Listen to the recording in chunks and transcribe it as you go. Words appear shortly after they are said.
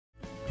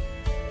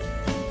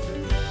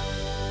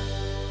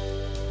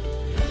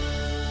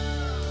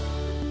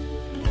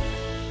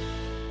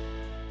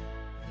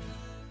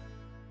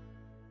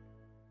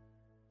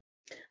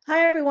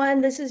Hi,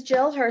 everyone. This is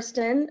Jill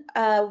Hurston.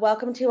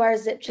 Welcome to our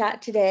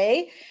ZipChat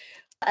today.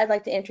 I'd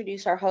like to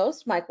introduce our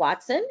host, Mike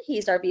Watson.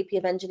 He's our VP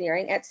of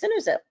Engineering at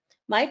CenterZip.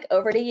 Mike,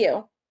 over to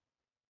you.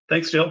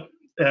 Thanks, Jill,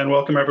 and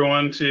welcome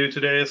everyone to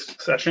today's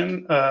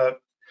session.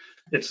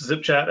 It's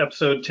ZipChat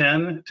episode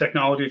 10,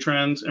 Technology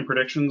Trends and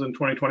Predictions in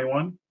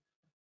 2021.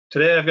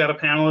 Today I've got a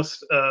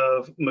panelist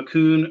of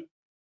Mukund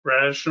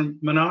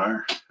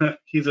Rajmanar.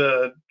 He's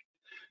a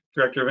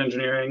Director of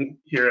Engineering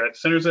here at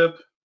CenterZip.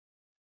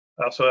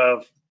 I also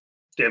have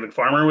David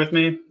Farmer with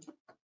me,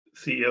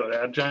 CEO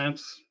at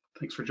AdGiants.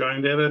 Thanks for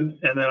joining, David.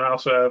 And then I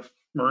also have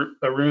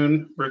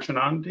Arun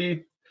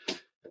Virchanandi,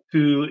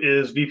 who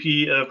is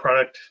VP of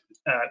Product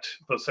at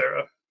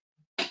Vocera.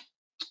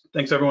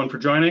 Thanks everyone for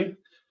joining.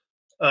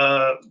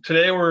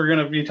 Today we're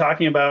going to be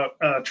talking about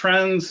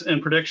trends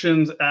and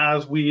predictions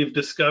as we've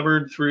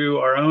discovered through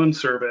our own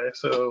survey.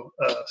 So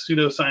a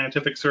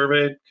pseudo-scientific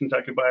survey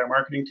conducted by our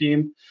marketing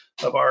team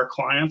of our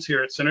clients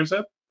here at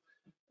CenterZip,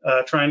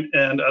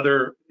 and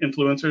other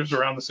influencers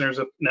around the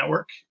CenterZip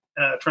network,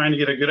 trying to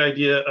get a good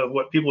idea of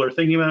what people are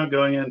thinking about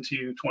going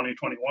into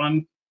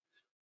 2021.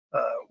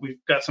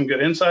 We've got some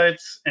good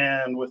insights,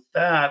 and with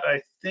that,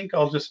 I think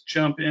I'll just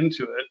jump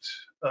into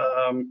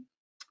it.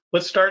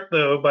 Let's start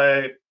though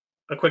by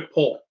a quick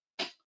poll.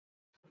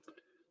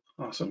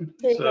 Awesome.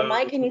 There you go,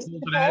 Mike. Can you see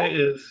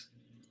the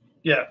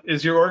poll?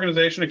 Is your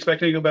organization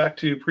expecting to go back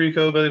to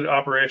pre-COVID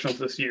operations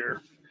this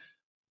year?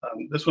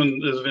 This one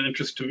is of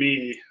interest to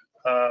me.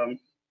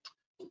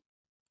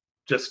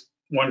 Just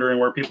wondering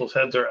where people's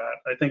heads are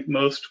at. I think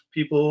most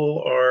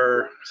people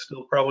are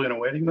still probably in a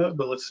waiting mode,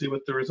 but let's see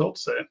what the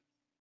results say.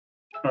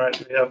 All right,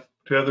 do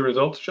we have the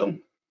results, Jill?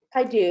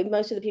 I do.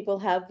 Most of the people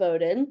have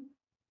voted.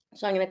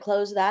 So I'm going to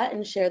close that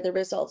and share the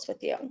results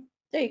with you.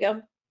 There you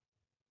go.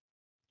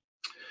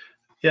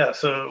 Yeah,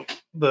 so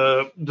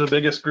the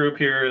biggest group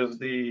here is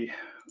the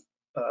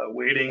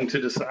waiting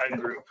to decide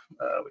group,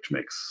 which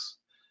makes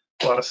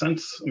a lot of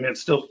sense. I mean,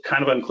 it's still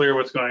kind of unclear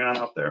what's going on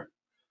out there.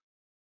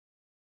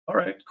 All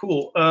right,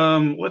 cool.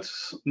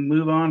 Let's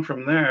move on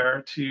from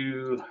there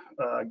to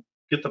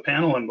get the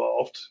panel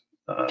involved.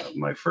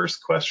 My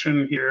first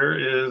question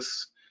here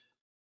is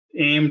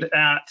aimed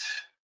at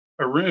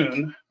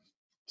Arun.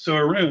 So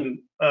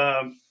Arun,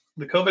 the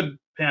COVID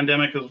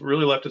pandemic has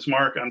really left its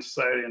mark on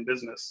society and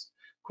business,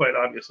 quite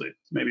obviously.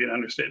 It's maybe an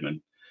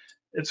understatement.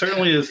 It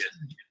certainly has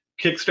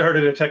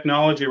kickstarted a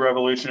technology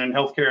revolution in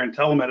healthcare and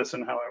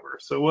telemedicine, however.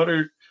 So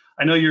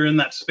I know you're in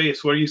that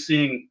space. What are you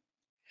seeing?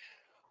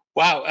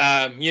 Wow,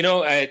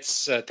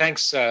 it's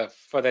thanks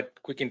for that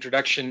quick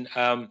introduction.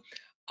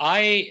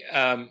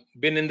 I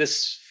been in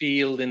this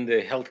field in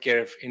the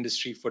healthcare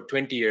industry for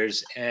 20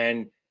 years,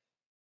 and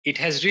it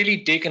has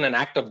really taken an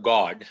act of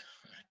God,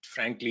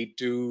 frankly,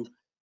 to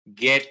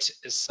get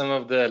some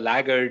of the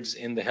laggards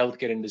in the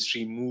healthcare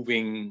industry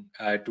moving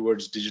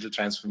towards digital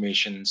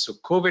transformation. So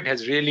COVID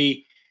has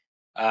really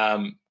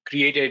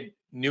created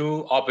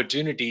new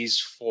opportunities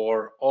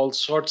for all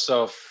sorts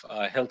of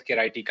healthcare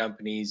IT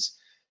companies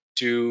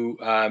to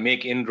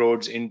make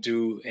inroads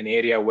into an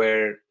area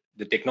where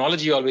the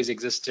technology always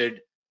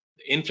existed,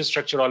 the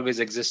infrastructure always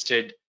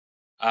existed.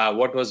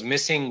 What was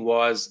missing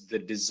was the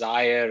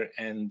desire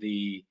and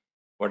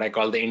what I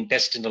call the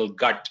intestinal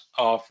gut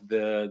of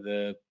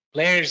the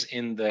players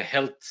in the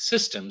health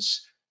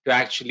systems to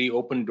actually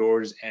open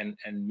doors and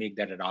make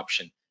that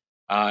adoption.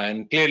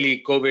 And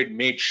clearly, COVID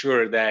made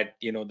sure that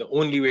the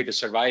only way to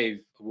survive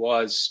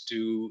was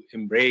to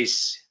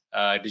embrace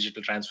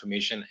digital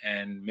transformation,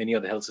 and many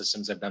of the health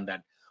systems have done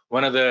that.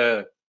 One of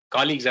the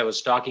colleagues I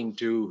was talking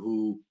to,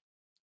 who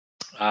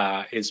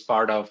is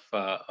part of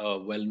a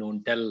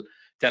well-known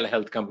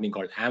telehealth company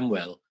called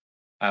Amwell,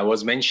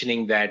 was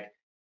mentioning that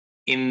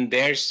in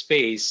their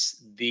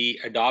space, the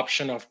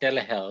adoption of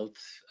telehealth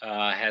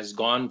has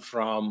gone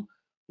from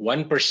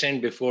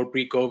 1% before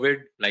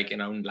pre-COVID, like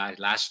around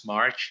last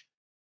March,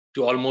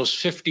 to almost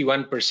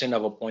 51%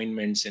 of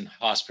appointments in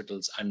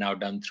hospitals are now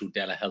done through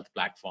telehealth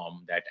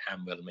platform that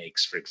Amwell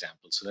makes, for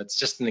example. So that's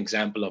just an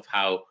example of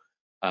how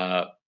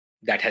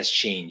that has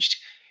changed.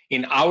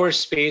 In our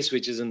space,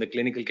 which is in the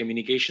clinical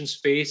communication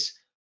space,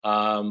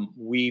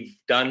 we've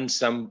done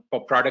some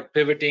product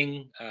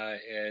pivoting,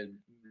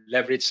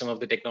 leverage some of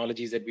the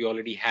technologies that we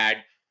already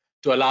had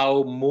to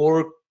allow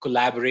more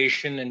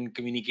collaboration and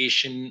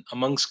communication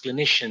amongst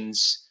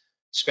clinicians,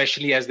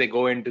 especially as they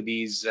go into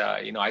these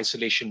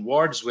isolation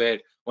wards, where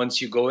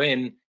once you go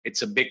in,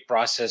 it's a big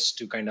process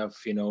to kind of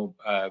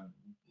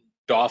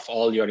doff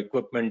all your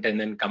equipment and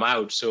then come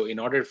out. So in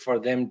order for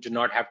them to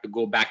not have to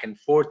go back and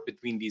forth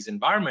between these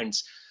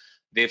environments,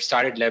 they've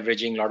started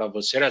leveraging a lot of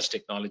Vocera's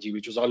technology,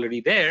 which was already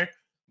there,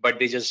 but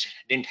they just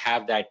didn't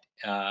have that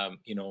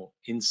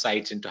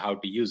insights into how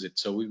to use it.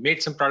 So we've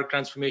made some product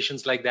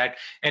transformations like that,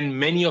 and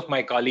many of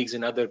my colleagues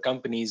in other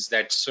companies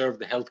that serve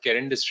the healthcare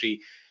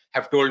industry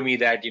have told me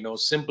that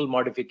simple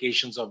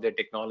modifications of their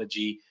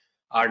technology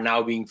are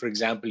now being, for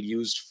example,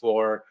 used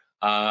for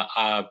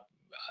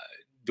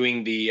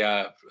doing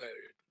the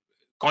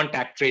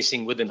contact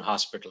tracing within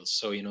hospitals.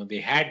 So they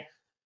had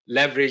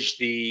leverage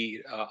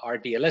the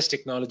RTLS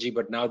technology,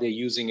 but now they're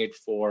using it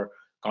for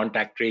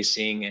contact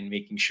tracing and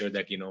making sure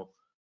that,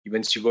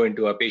 once you go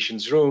into a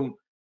patient's room,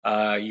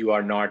 you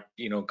are not,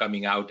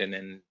 coming out and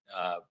then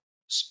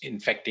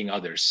infecting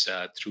others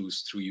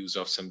through use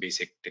of some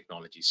basic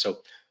technology. So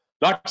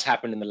lots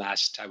happened in the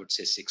last, I would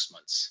say, 6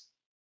 months.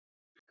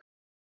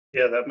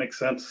 Yeah, that makes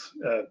sense.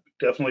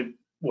 Definitely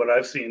what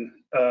I've seen.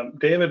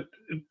 David,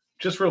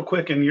 just real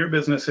quick, in your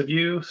business, have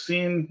you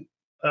seen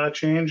a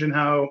change in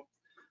how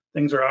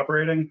things are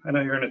operating? I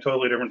know you're in a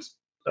totally different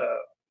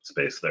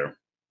space there.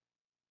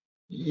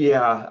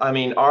 Yeah, I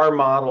mean, our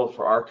model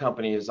for our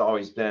company has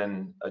always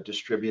been a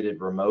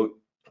distributed remote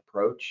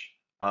approach,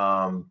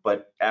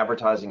 but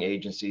advertising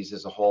agencies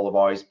as a whole have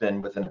always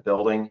been within a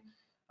building.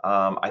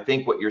 I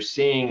think what you're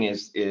seeing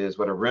is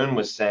what Arun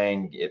was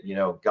saying.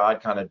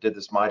 God kind of did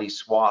this mighty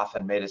swath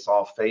and made us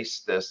all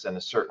face this in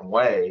a certain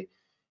way.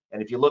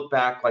 And if you look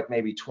back, like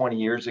maybe 20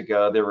 years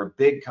ago, there were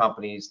big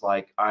companies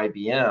like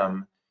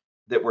IBM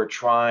that were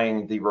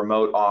trying the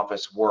remote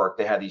office work.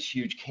 They had these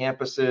huge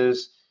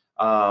campuses,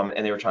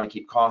 and they were trying to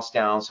keep costs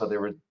down. So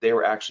they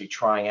were actually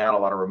trying out a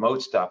lot of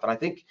remote stuff. And I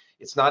think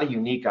it's not a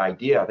unique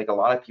idea. I think a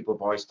lot of people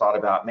have always thought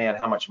about, man,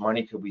 how much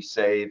money could we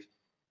save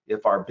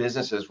if our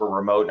businesses were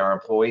remote and our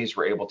employees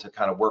were able to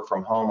kind of work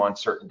from home on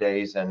certain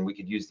days and we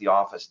could use the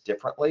office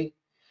differently.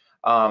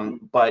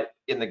 But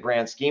in the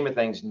grand scheme of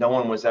things, no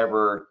one was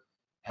ever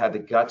had the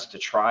guts to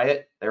try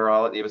it.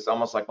 It was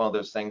almost like one of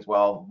those things,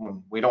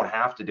 well, we don't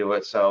have to do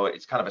it. So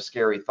it's kind of a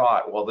scary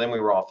thought. Well, then we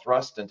were all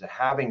thrust into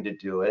having to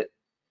do it.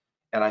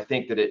 And I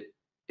think that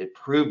it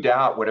proved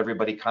out what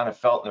everybody kind of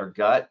felt in their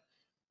gut,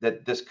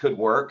 that this could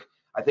work.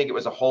 I think it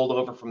was a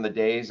holdover from the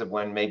days of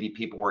when maybe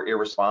people were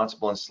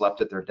irresponsible and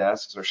slept at their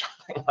desks or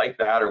something like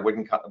that, or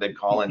they'd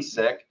call in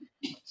sick.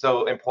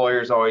 So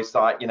employers always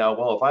thought,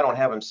 well, if I don't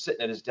have him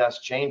sitting at his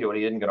desk chained to it,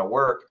 he isn't going to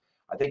work.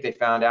 I think they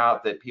found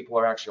out that people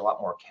are actually a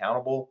lot more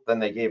accountable than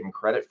they gave them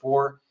credit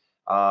for,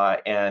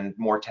 and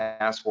more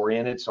task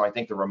oriented. So I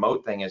think the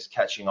remote thing is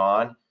catching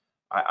on.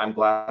 I'm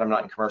glad I'm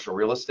not in commercial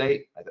real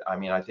estate. I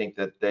mean, I think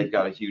that they've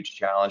got a huge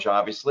challenge,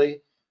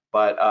 obviously,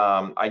 but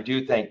I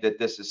do think that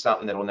this is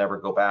something that will never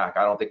go back.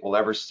 I don't think we'll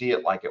ever see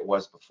it like it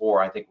was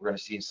before. I think we're going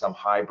to see some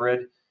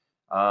hybrid,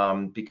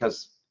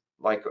 because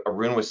like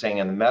Arun was saying,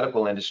 in the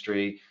medical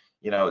industry,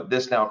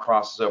 this now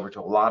crosses over to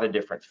a lot of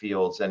different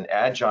fields, and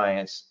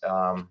AdGiants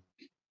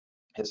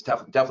is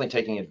definitely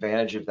taking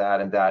advantage of that,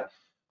 and that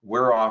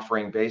we're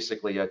offering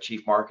basically a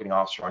chief marketing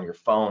officer on your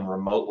phone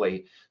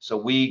remotely. So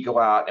we go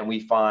out and we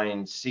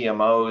find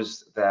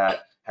CMOs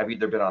that have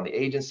either been on the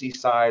agency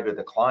side or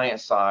the client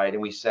side,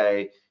 and we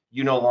say,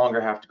 you no longer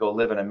have to go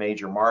live in a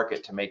major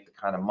market to make the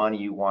kind of money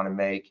you want to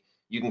make.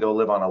 You can go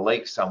live on a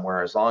lake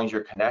somewhere. As long as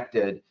you're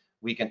connected,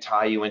 we can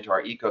tie you into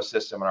our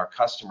ecosystem and our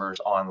customers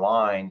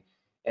online.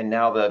 And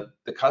now the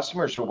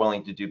customers are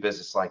willing to do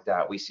business like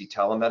that. We see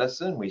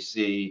telemedicine, we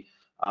see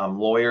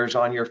lawyers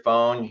on your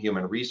phone,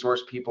 human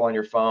resource people on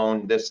your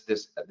phone. This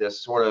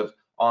sort of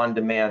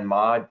on-demand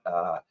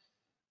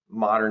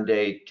modern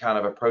day kind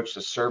of approach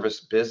to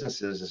service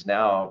businesses is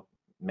now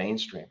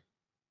mainstream.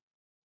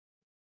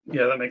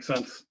 Yeah, that makes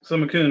sense. So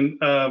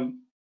Mukund,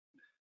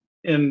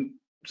 in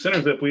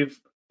CenterZip, we've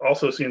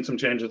also seen some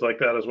changes like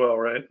that as well,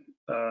 right?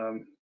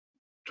 In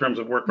terms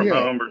of work from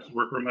home versus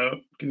work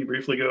remote. Can you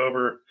briefly go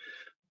over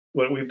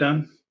what we've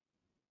done?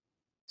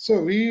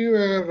 So we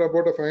were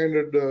about a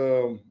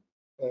 500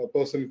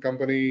 person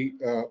company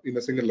in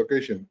a single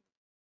location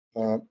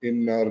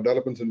in our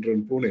development center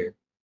in Pune,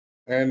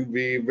 and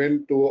we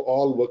went to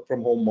all work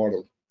from home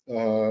model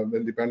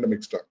when the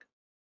pandemic struck.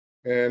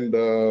 And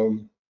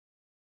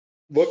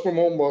work from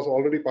home was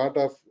already part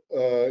of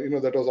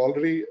that was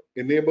already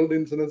enabled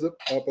in CenterZip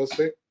per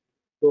se.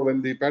 So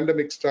when the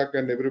pandemic struck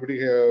and everybody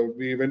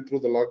we went through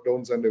the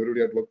lockdowns and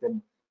everybody had work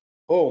from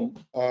home,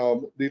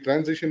 the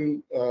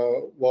transition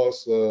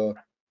was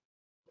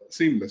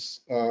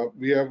seamless.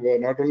 We have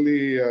not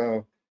only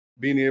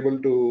been able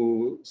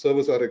to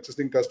service our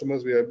existing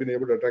customers, we have been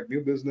able to attract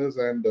new business,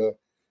 and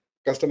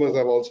customers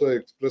have also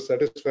expressed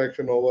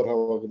satisfaction over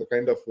how the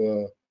kind of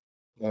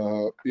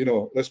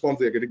response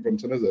they are getting from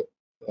CenterZip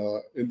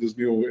in this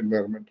new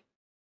environment.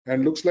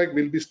 And looks like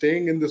we'll be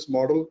staying in this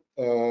model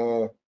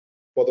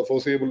for the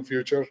foreseeable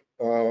future,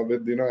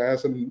 with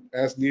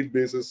as need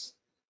basis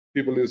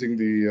people using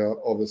the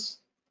office.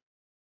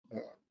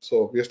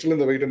 So we are still in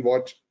the wait and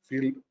watch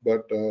field,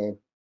 but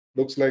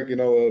looks like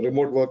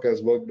remote work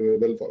has worked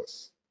well for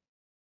us.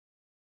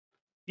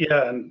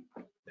 Yeah,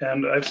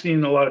 and I've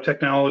seen a lot of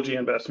technology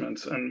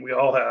investments, and we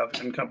all have,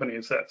 in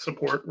companies that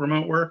support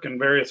remote work in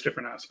various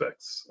different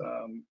aspects.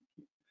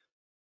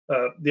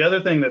 The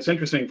other thing that's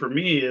interesting for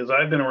me is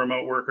I've been a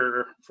remote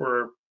worker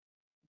for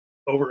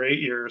over 8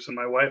 years, and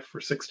my wife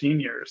for 16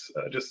 years.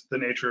 Just the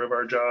nature of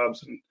our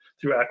jobs and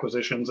through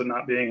acquisitions and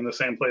not being in the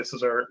same place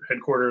as our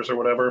headquarters or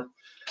whatever.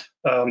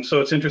 So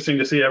it's interesting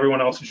to see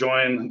everyone else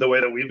join the way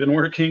that we've been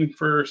working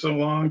for so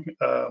long.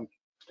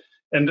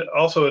 And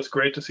also it's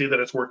great to see that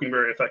it's working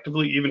very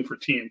effectively, even for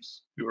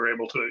teams who are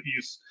able to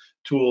use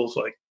tools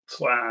like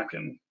Slack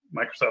and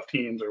Microsoft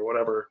Teams or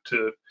whatever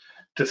to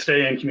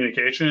stay in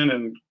communication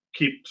and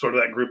keep sort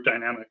of that group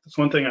dynamic. That's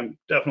one thing I'm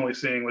definitely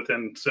seeing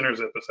within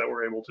SynerZip is that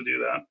we're able to do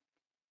that.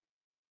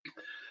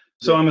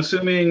 So I'm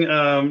assuming,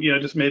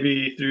 just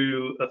maybe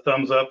through a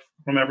thumbs up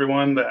from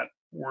everyone that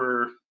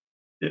we're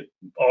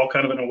all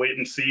kind of in a wait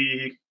and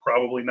see,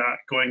 probably not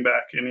going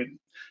back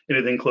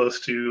anything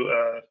close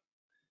to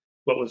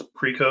what was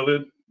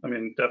pre-COVID. I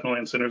mean, definitely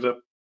in SynerZip,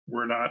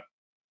 we're not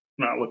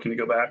looking to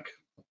go back.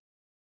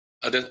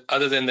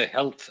 Other than the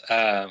health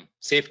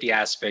safety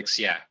aspects,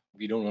 yeah,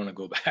 we don't want to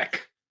go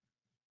back.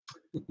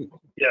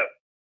 Yeah,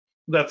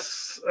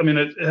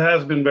 it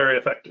has been very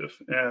effective,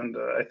 and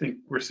I think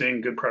we're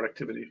seeing good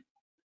productivity.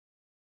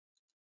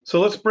 So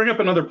let's bring up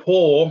another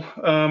poll.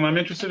 I'm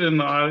interested in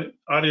the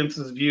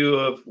audience's view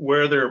of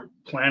where they're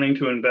planning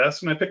to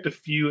invest, and I picked a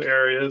few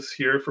areas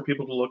here for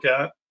people to look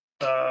at.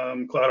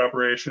 Cloud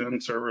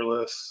operations,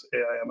 serverless,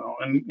 AI, ML.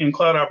 And in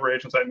cloud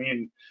operations, I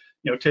mean,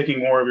 taking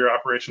more of your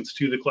operations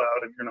to the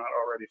cloud if you're not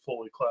already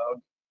fully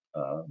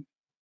cloud.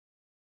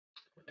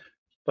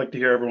 Like to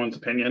hear everyone's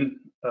opinion.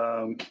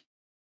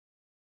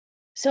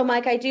 So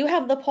Mike, I do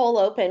have the poll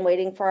open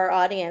waiting for our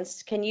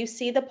audience. Can you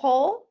see the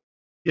poll?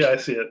 Yeah, I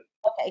see it.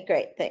 Okay,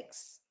 great,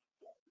 thanks.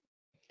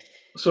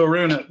 So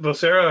Arun, at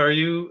Vocera,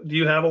 do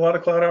you have a lot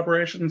of cloud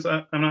operations?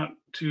 I'm not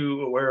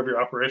too aware of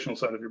your operational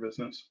side of your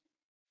business.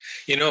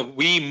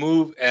 We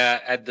move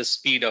at the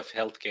speed of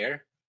healthcare,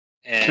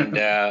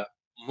 and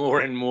more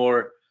and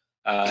more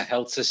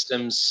health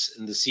systems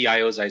and the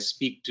CIOs I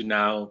speak to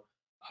now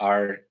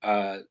are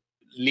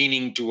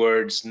leaning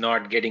towards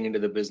not getting into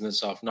the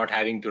business of not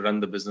having to run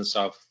the business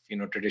of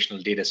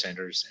traditional data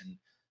centers, and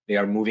they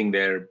are moving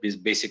their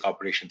basic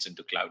operations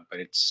into cloud, but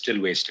it's still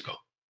ways to go.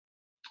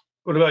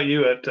 What about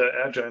you at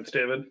Adgiants,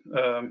 David?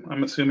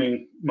 I'm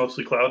assuming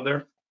mostly cloud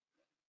there.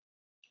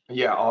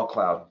 Yeah, all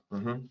cloud.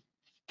 Mm-hmm.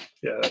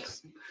 Yeah,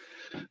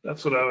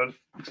 that's what I would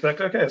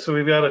expect. Okay, so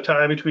we've got a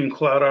tie between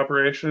cloud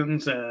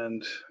operations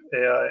and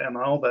AI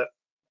ML. That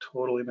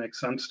totally makes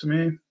sense to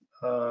me.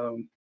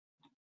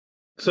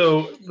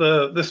 So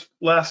this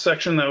last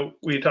section that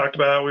we talked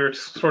about, we were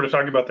sort of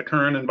talking about the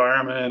current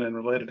environment and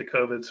related to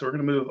COVID. So we're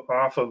going to move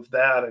off of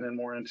that and then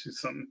more into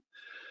some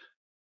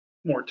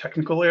more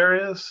technical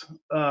areas.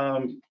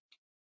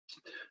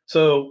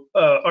 So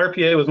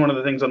RPA was one of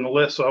the things on the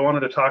list, so I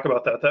wanted to talk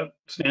about that. That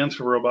stands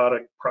for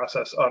robotic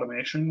process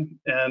automation.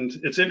 And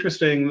it's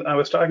interesting, I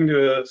was talking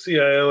to a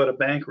CIO at a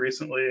bank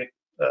recently,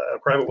 a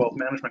private wealth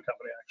management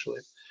company actually,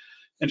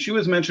 and she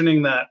was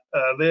mentioning that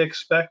they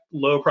expect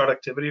low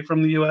productivity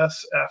from the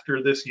US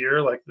after this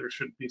year. Like there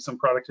should be some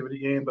productivity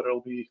gain, but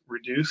it'll be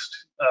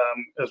reduced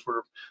as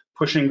we're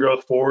pushing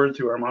growth forward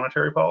through our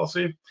monetary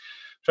policy,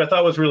 which I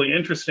thought was really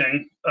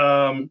interesting.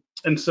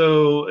 And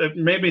so it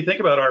made me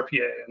think about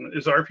RPA. And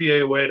is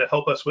RPA a way to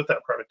help us with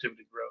that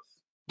productivity growth?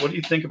 What do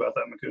you think about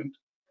that, Mukund?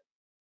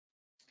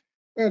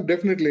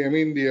 Definitely. I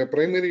mean, the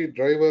primary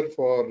driver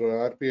for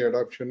RPA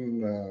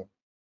adoption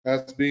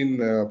has been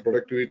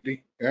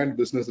productivity and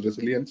business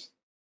resilience.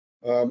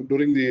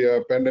 During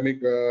the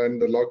pandemic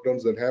and the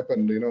lockdowns that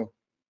happened, there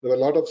were a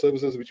lot of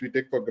services which we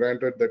take for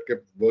granted that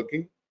kept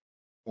working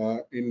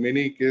in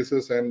many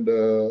cases, and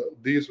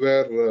these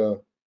were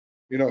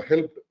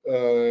helped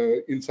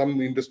in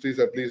some industries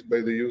at least by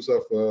the use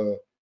of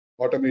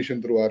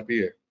automation through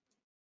RPA.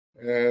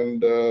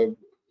 And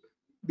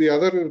the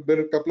other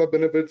couple of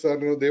benefits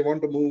are, they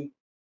want to move.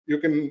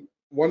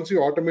 Once you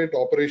automate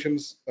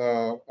operations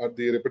at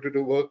the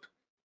repetitive work,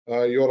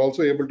 you are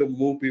also able to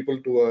move people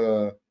to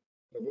a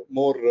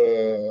more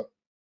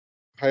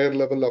higher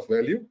level of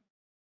value,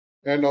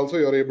 and also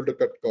you are able to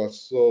cut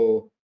costs.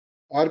 So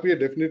RPA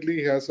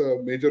definitely has a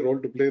major role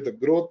to play. The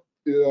growth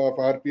of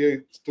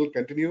RPA still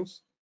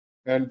continues.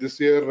 And this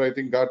year, I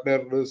think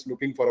Gartner is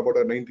looking for about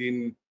a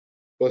 19%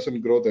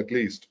 growth at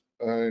least.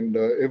 And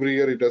every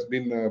year it has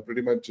been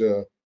pretty much,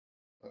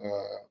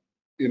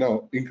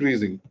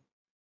 increasing.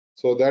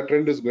 So that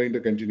trend is going to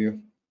continue.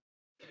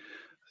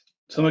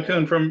 So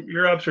Mukund, from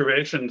your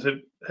observations,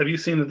 have you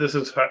seen that this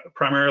is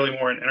primarily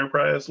more an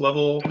enterprise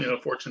level,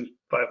 Fortune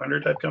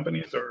 500 type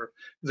companies, or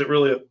is it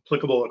really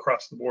applicable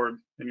across the board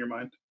in your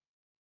mind?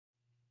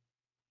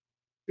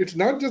 It's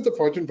not just the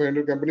Fortune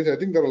 500 companies. I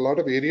think there are a lot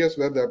of areas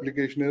where the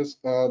application is.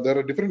 There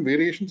are different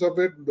variations of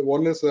it. The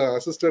one is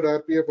assisted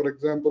RPA, for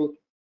example,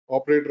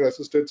 operator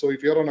assisted. So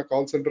if you're on a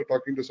call center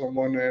talking to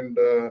someone and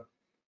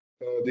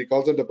the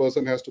call center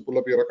person has to pull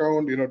up your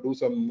account, do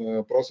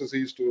some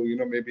processes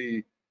to,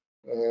 maybe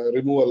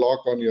remove a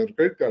lock on your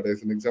credit card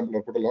as an example,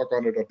 or put a lock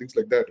on it, or things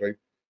like that,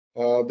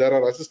 right? There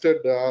are assisted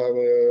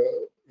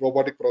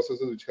robotic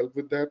processes which help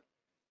with that.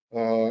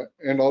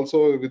 And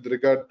also with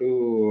regard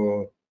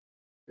to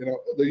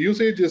the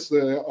usage is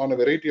on a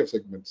variety of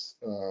segments,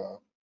 and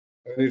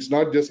it's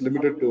not just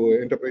limited to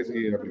enterprise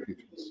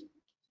applications.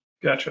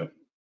 Gotcha.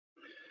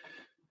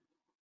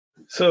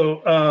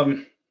 So,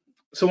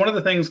 so one of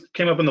the things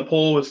came up in the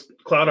poll was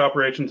cloud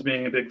operations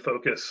being a big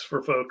focus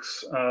for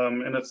folks,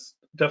 and it's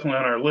definitely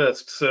on our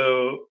list.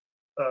 So,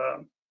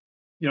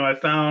 I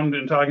found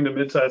in talking to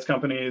mid-sized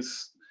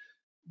companies,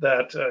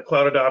 that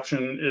cloud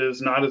adoption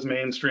is not as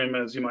mainstream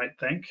as you might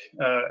think.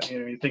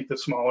 You think that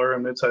smaller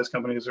and mid-sized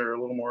companies are a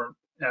little more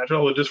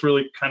agile. It just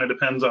really kind of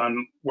depends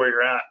on where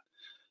you're at.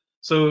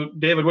 So,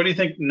 David, what do you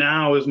think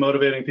now is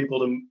motivating people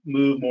to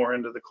move more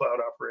into the cloud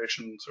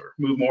operations or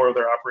move more of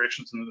their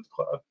operations into the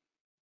cloud?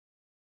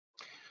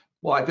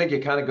 Well, I think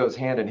it kind of goes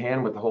hand in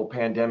hand with the whole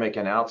pandemic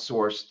and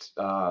outsourced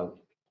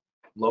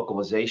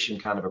localization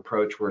kind of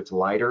approach where it's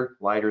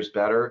lighter's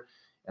better,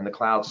 and the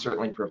cloud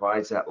certainly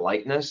provides that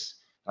lightness.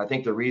 I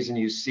think the reason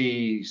you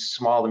see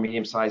small to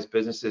medium-sized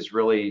businesses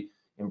really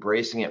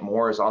embracing it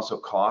more is also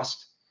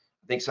cost.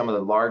 I think some of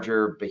the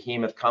larger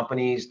behemoth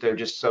companies, they're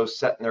just so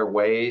set in their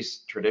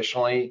ways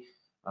traditionally.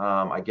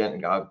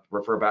 Again, I'll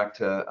refer back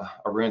to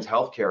Arun's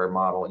healthcare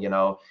model.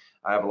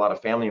 I have a lot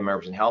of family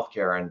members in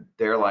healthcare, and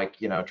they're like,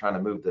 trying to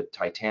move the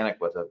Titanic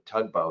with a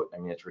tugboat. I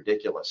mean, it's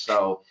ridiculous.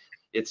 So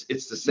it's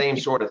the same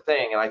sort of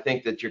thing. And I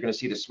think that you're going to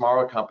see the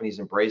smaller companies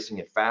embracing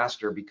it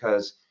faster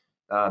because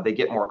they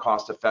get more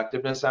cost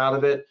effectiveness out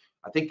of it.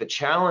 I think the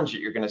challenge that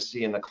you're going to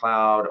see in the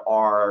cloud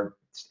are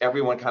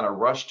everyone kind of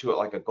rushed to it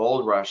like a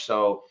gold rush.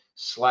 So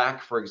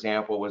Slack, for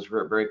example, was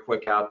very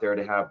quick out there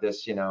to have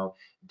this,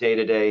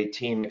 day-to-day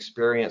team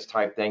experience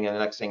type thing. And the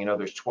next thing you know,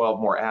 there's 12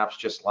 more apps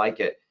just like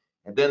it.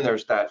 And then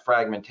there's that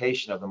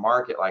fragmentation of the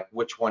market, like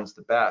which one's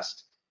the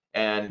best.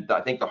 And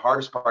I think the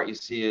hardest part you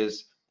see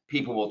is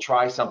people will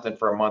try something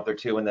for a month or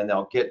two and then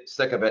they'll get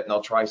sick of it and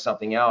they'll try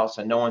something else,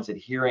 and no one's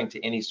adhering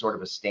to any sort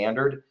of a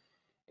standard.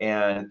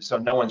 And so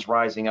no one's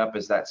rising up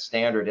as that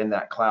standard in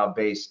that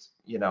cloud-based,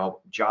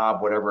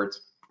 job, whatever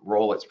its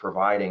role it's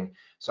providing.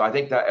 So I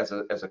think that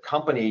as a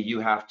company, you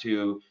have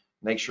to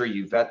make sure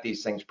you vet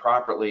these things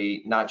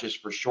properly, not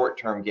just for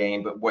short-term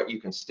gain, but what you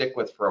can stick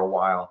with for a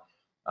while.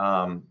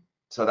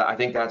 So I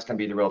think that's going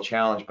to be the real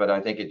challenge, but I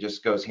think it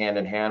just goes hand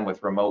in hand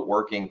with remote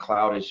working.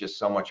 Cloud is just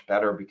so much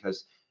better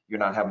because you're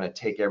not having to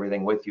take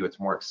everything with you. It's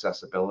more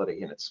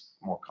accessibility and it's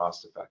more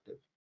cost effective.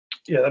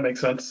 Yeah, that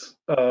makes sense.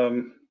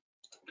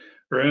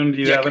 Arun,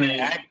 do you have any?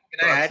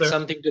 Can I add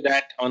something to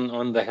that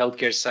on the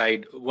healthcare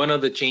side? One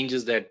of the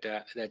changes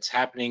that's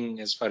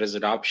happening as far as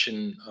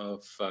adoption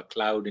of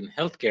cloud in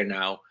healthcare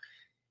now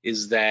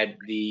is that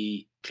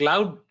the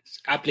cloud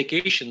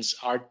applications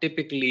are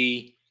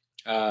typically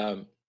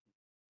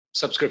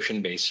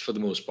subscription based for the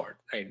most part,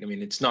 right? I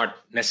mean, it's not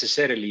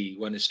necessarily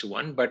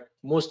 1:1, but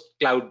most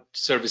cloud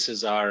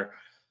services are,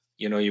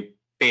 you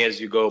pay as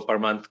you go per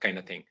month kind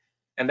of thing.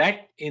 And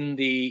that in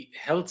the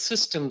health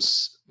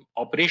systems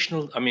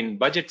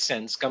budget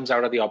sense comes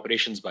out of the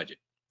operations budget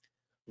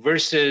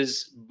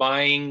versus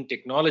buying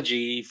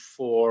technology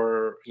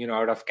for,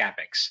 out of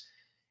CapEx.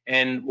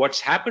 And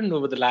what's happened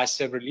over the last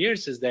several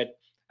years is that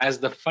as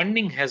the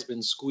funding has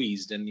been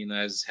squeezed and,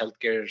 as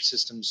healthcare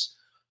systems,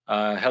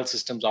 health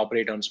systems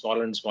operate on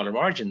smaller and smaller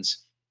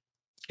margins,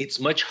 it's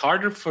much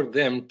harder for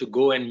them to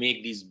go and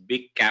make these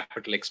big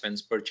capital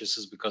expense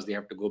purchases because they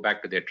have to go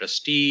back to their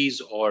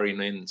trustees or,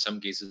 in some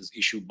cases,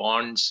 issue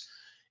bonds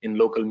in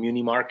local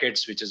muni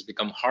markets, which has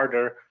become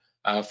harder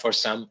for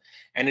some.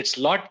 And it's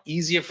a lot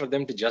easier for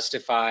them to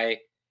justify,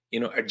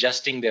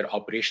 adjusting their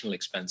operational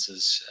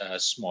expenses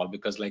small,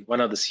 because like one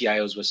of the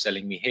CIOs was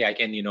telling me, hey, I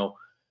can,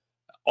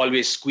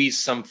 always squeeze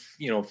some,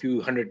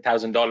 few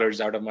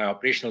 $100,000 out of my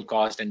operational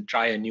cost and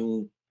try a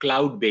new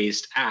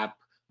cloud-based app.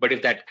 But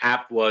if that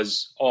app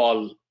was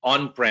all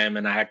on-prem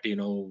and I had to,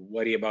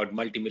 worry about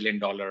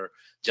multi-million-dollar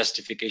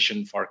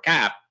justification for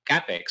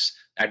CapEx,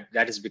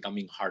 that is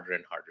becoming harder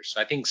and harder.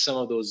 So I think some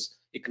of those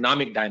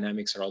economic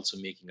dynamics are also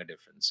making a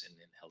difference in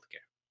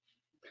healthcare.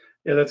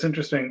 Yeah, that's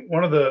interesting.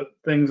 One of the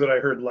things that I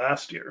heard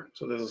last year,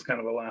 so this is kind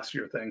of a last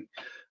year thing,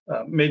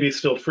 maybe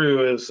still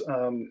true, is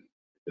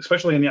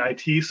especially in the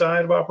IT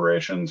side of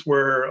operations,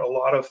 where a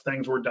lot of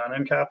things were done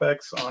in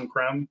CapEx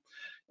on-prem,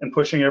 and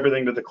pushing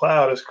everything to the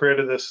cloud has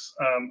created this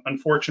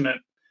unfortunate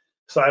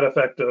side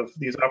effect of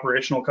these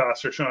operational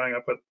costs are showing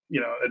up at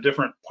a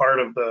different part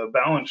of the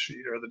balance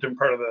sheet or the different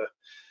part of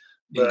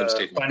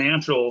the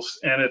financials,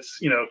 and it's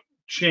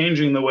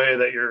changing the way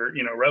that your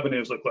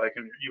revenues look like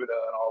and your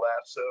EBITDA and all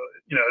that. So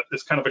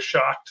it's kind of a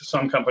shock to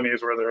some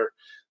companies where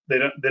they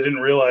didn't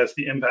realize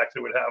the impact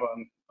it would have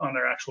on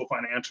their actual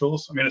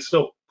financials. I mean, it's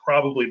still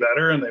probably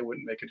better and they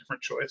wouldn't make a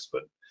different choice,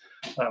 but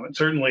it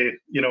certainly,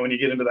 when you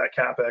get into that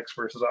CapEx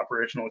versus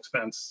operational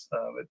expense,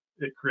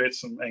 it creates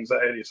some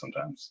anxiety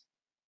sometimes.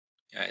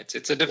 Yeah,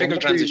 it's a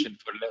difficult transition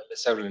for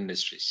several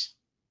industries.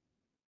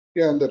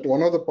 Yeah, and that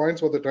one of the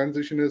points for the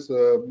transition is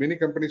many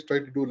companies try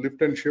to do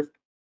lift and shift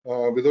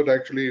without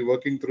actually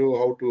working through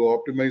how to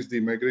optimize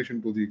the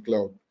migration to the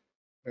cloud.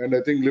 And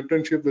I think lift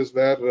and shift is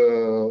where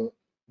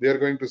they are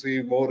going to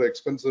see more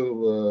expenses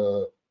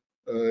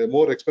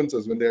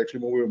when they actually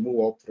move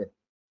off-prem.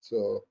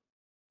 So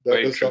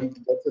that's an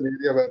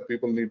area where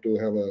people need to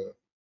have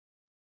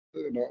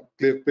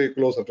pay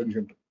close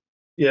attention to.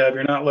 Yeah, if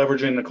you're not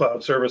leveraging the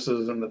cloud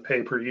services and the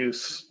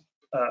pay-per-use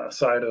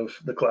side of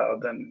the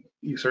cloud, then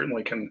you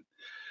certainly can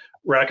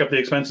rack up the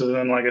expenses, and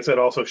then, like I said,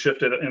 also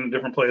shift it in a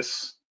different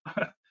place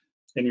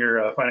in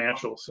your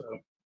financials. So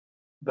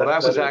Well,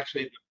 that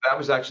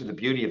was actually the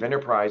beauty of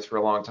enterprise for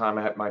a long time.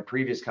 I had my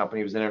previous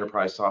company was an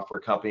enterprise software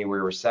company. We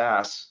were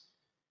SaaS,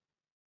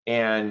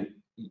 and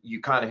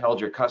you kind of held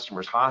your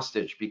customers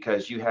hostage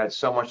because you had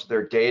so much of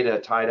their data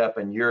tied up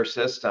in your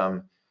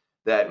system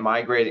that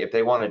migrating, if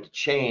they wanted to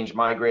change,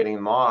 migrating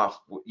them off,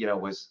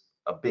 was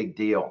a big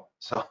deal.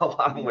 So a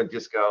lot of them would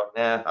just go,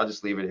 nah, I'll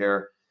just leave it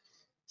here.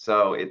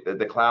 So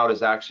the cloud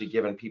has actually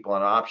given people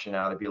an option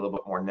now to be a little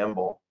bit more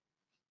nimble.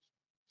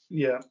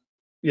 Yeah,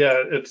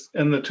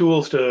 and the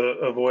tools to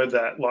avoid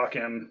that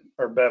lock-in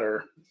are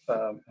better,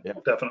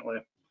 definitely.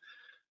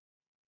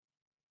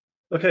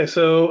 Okay,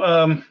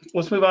 so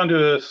let's move on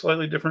to a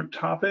slightly different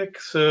topic.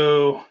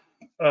 So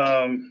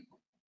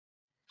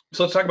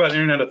let's talk about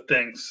Internet of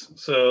Things.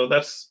 So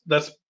that's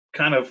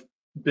kind of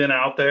been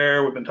out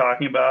there. We've been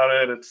talking about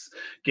it. It's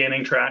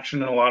gaining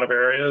traction in a lot of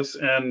areas,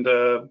 and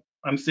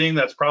I'm seeing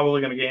that's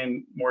probably going to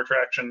gain more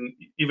traction,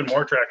 even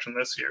more traction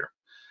this year.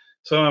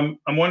 So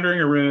I'm wondering,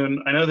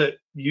 Arun, I know that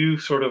your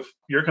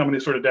company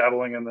is sort of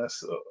dabbling in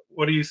this.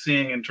 What are you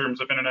seeing in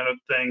terms of Internet of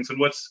Things, and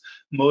what's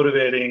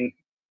motivating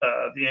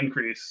the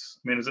increase?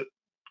 I mean, is it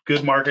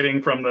good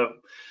marketing from the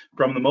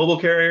mobile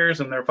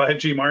carriers and their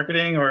 5G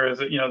marketing, or is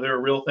it, they're a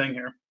real thing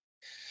here?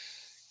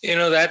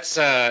 That's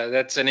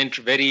an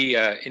very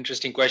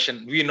interesting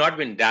question. We've not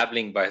been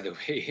dabbling, by the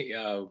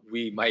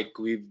way. Mike,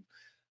 we've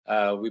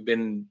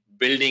been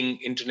building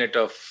Internet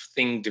of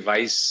Thing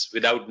device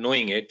without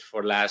knowing it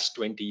for last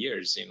 20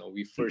 years.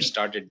 We first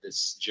started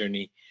this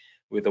journey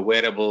with a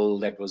wearable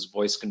that was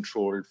voice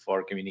controlled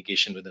for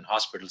communication within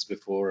hospitals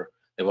before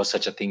there was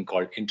such a thing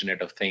called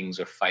Internet of Things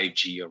or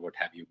 5G or what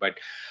have you. But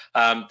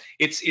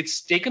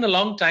it's taken a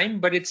long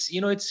time, but it's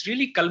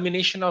really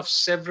culmination of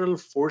several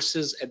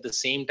forces at the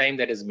same time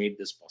that has made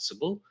this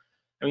possible.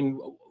 I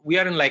mean, we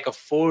are in like a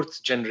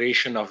fourth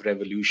generation of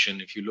revolution.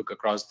 If you look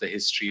across the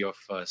history of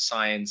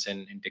science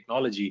and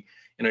technology,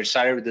 it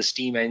started with the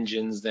steam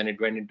engines, then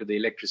it went into the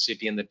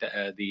electricity and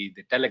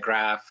the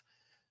telegraph.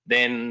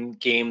 Then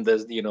came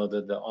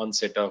the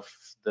onset of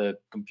the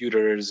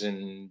computers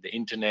and the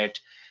internet,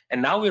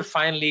 and now we're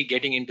finally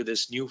getting into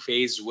this new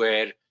phase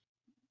where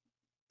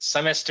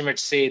some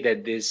estimates say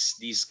that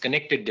these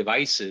connected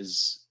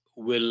devices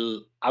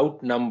will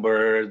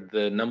outnumber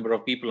the number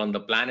of people on the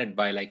planet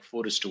by like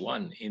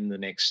 4:1 in the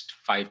next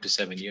 5 to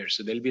 7 years.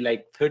 So there'll be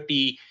like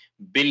 30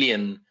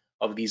 billion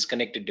of these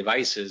connected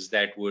devices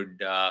that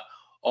would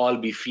all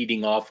be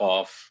feeding off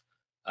of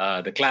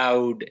the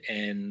cloud,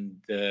 and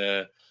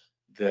the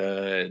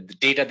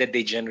data that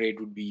they generate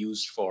would be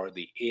used for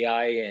the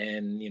AI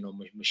and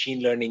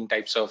machine learning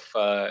types of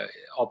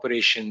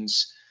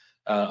operations.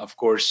 Of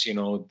course,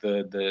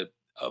 the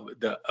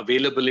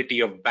availability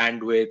of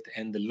bandwidth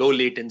and the low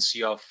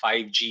latency of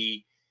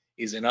 5G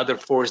is another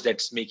force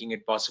that's making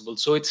it possible.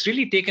 So it's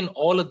really taken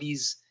all of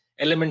these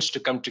elements to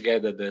come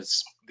together.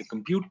 There's the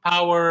compute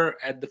power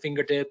at the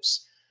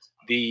fingertips,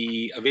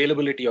 the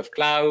availability of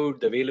cloud,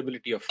 the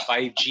availability of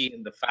 5G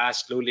and the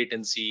fast, low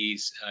latency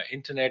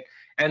internet,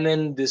 and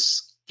then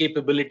this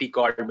capability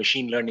called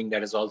machine learning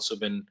that has also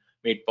been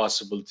made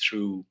possible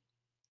through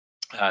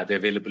the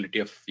availability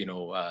of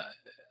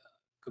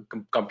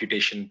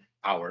computation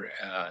power.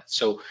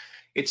 So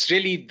it's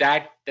really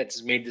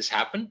that's made this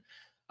happen.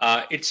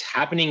 It's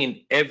happening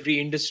in every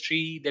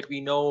industry that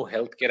we know.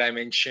 Healthcare, I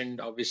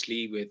mentioned,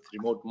 obviously, with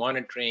remote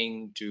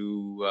monitoring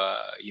to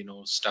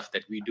stuff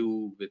that we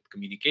do with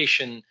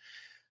communication.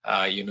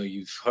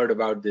 You've heard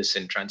about this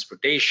in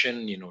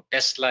transportation.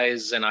 Tesla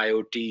is an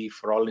IoT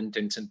for all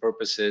intents and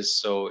purposes.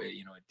 So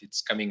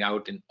it's coming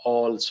out in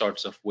all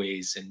sorts of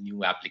ways and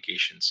new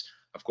applications.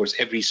 Of course,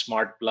 every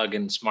smart plug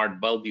and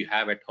smart bulb you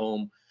have at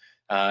home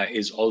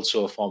is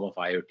also a form of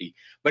IoT.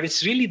 But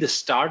it's really the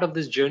start of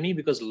this journey,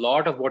 because a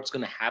lot of what's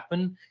going to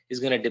happen is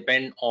going to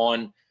depend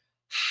on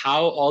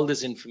how all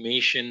this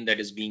information that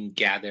is being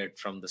gathered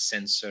from the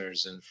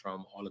sensors and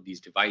from all of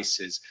these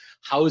devices,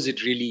 how is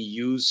it really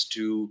used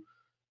to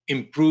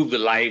improve the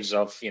lives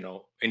of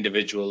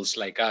individuals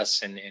like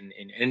us and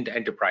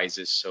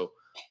enterprises. So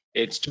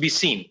it's to be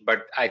seen,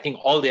 but I think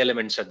all the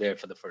elements are there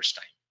for the first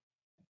time.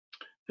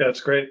 Yeah,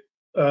 it's great.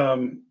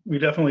 We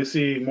definitely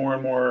see more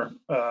and more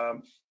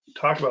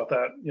talk about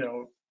that,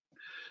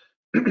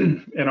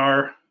 in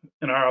our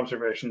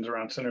observations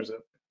around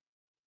SynerZip.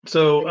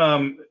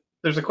 So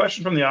there's a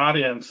question from the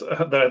audience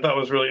that I thought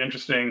was really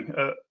interesting.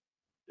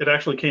 It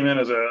actually came in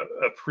as a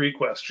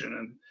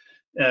pre-question,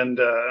 and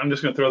I'm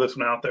just going to throw this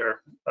one out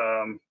there.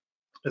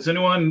 Does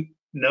anyone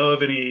know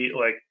of any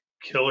like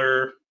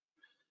killer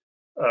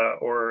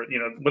or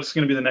what's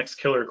going to be the next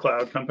killer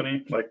cloud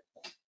company? Like,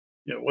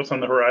 what's on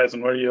the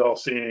horizon? What are you all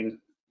seeing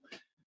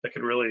that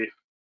could really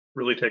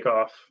take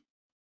off?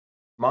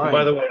 Mine.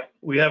 By the way,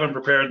 we haven't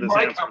prepared this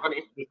My answer.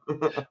 company.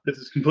 This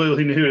is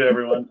completely new to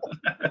everyone.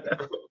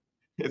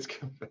 It's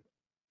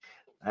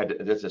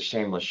a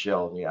shameless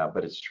shill, yeah,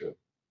 but it's true.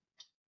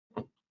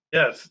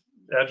 Yes,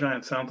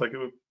 Agile sounds like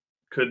it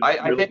could.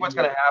 I think what's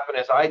going to happen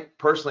is, I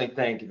personally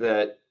think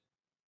that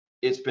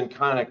it's been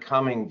kind of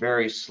coming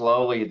very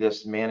slowly,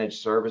 this managed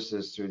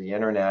services through the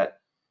internet.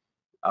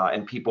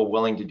 and people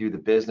willing to do the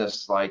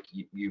business like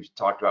you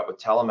talked about with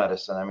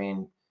telemedicine. I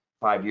mean,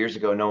 5 years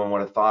ago, no one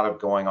would have thought of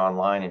going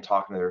online and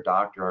talking to their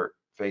doctor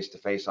face to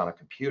face on a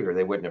computer.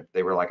 They wouldn't have.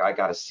 They were like, I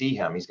got to see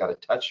him. He's got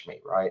to touch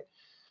me, right?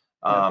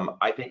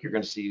 I think you're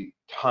going to see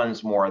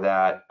tons more of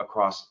that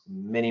across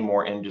many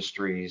more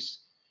industries,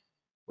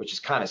 which is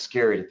kind of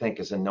scary to think,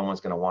 as in no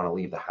one's going to want to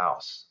leave the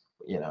house.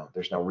 You know,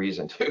 there's no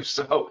reason to.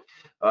 So,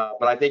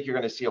 but I think you're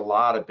going to see a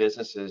lot of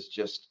businesses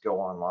just go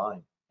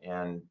online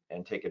and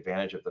take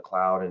advantage of the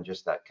cloud and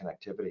just that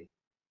connectivity.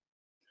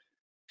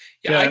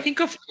 Yeah, I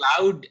think of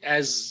cloud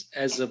as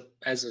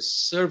a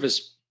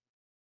service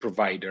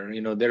provider.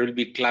 You know, there will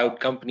be cloud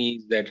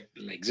companies that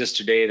exist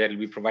today that will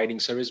be providing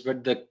service,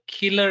 but the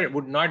killer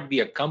would not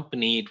be a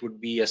company, it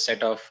would be a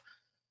set of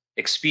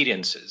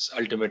experiences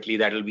ultimately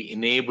that will be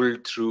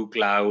enabled through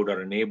cloud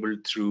or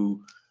enabled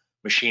through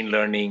machine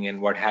learning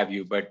and what have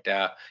you. But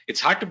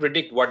it's hard to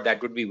predict what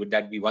that would be. Would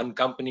that be one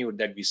company? Would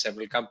that be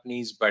several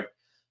companies? But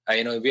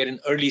you know, we're in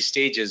early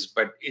stages,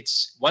 but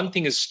it's one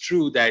thing is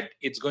true, that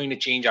it's going to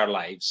change our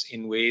lives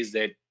in ways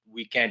that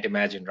we can't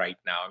imagine right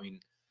now. I mean,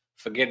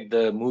 forget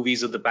the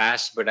movies of the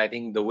past, but I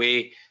think the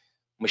way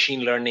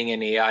machine learning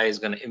and AI is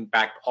going to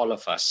impact all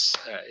of us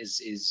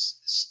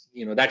is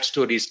you know, that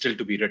story is still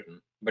to be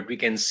written, but we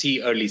can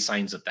see early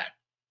signs of that.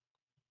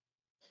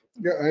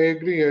 Yeah, I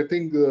agree. I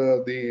think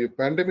the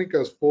pandemic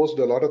has forced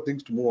a lot of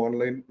things to move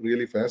online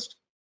really fast.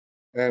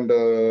 And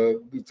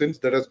since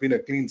there has been a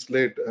clean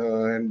slate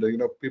and you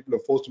know, people are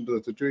forced into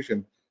the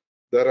situation,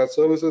 there are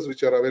services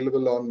which are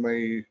available on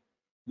my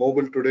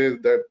mobile today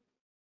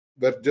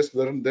that just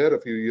weren't there a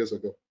few years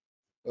ago.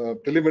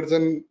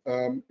 Telemedicine,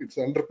 it's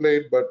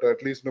underplayed, but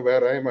at least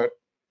where I am at,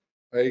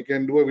 I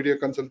can do a video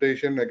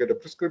consultation, I get a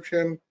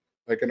prescription,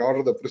 I can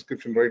order the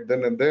prescription right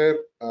then and there,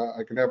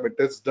 I can have my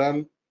tests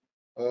done.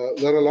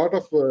 There are a lot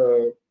of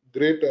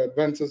great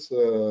advances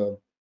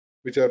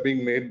which are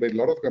being made by a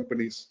lot of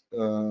companies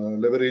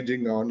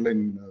leveraging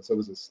online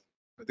services.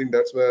 I think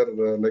that's where,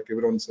 like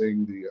everyone's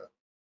saying, the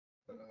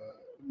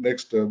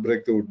next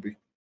breakthrough would be.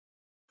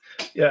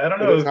 Yeah, I don't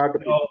But know it's if hard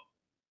to y'all,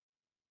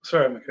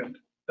 sorry, McKind.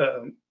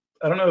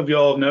 I don't know if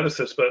y'all have noticed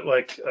this, but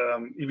like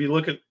if you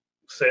look at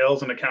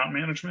sales and account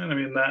management, I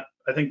mean,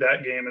 I think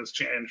that game has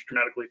changed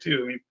dramatically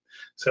too. I mean,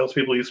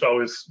 salespeople used to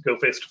always go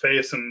face to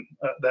face, and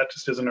that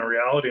just isn't a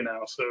reality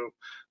now. So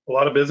a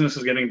lot of business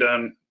is getting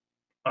done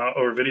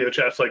over video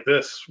chats like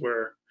this,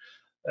 where,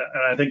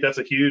 and I think that's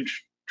a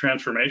huge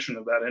transformation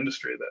of that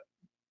industry that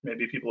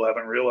maybe people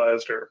haven't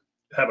realized or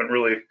haven't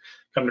really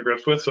come to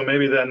grips with. So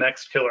maybe that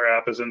next killer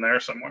app is in there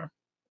somewhere.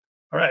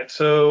 All right,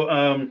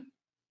 so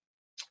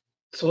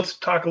so let's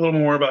talk a little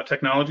more about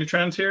technology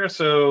trends here.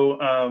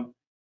 So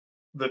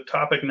the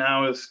topic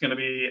now is going to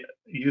be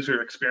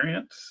user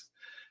experience,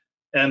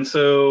 and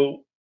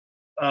so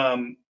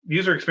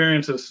user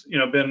experience has, you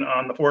know, been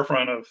on the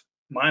forefront of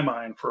my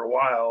mind for a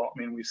while. I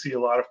mean, we see a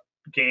lot of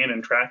gain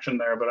and traction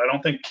there, but I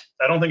don't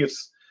think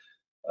it's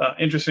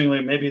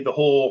interestingly, maybe the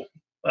whole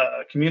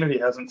community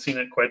hasn't seen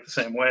it quite the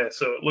same way.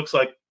 So it looks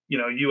like, you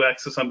know,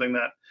 UX is something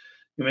that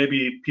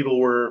maybe people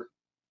were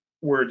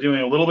doing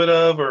a little bit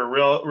of, or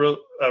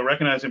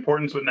recognize the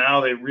importance, but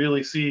now they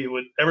really see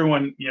with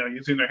everyone, you know,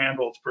 using their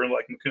handholds, for,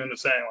 like Mukund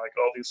is saying, like,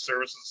 all these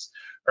services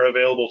are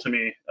available to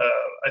me.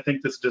 I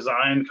think this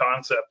design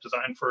concept,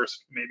 design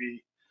first,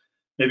 maybe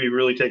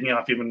really taking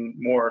off even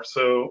more.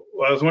 So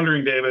I was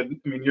wondering, David,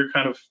 I mean, you're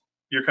kind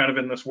of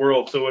in this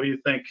world. So what do you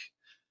think?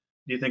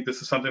 Do you think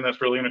this is something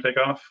that's really going to take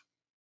off?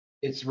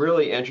 It's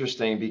really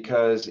interesting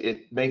because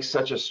it makes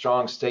such a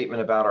strong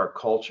statement about our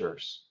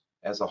cultures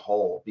as a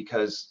whole,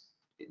 because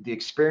the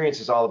experience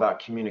is all about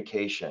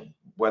communication,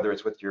 whether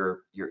it's with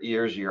your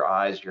ears, your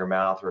eyes, your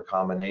mouth, or a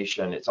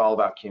combination. It's all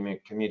about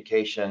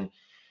communication,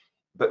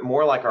 but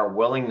more like our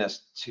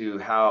willingness to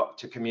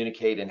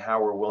communicate, and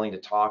how we're willing to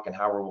talk, and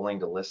how we're willing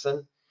to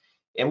listen.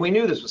 And we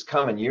knew this was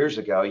coming years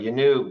ago. You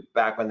knew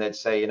back when they'd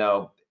say, you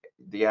know,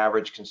 the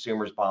average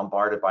consumer is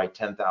bombarded by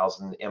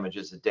 10,000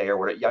 images a day or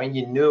whatever. I mean,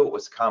 you knew it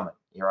was coming,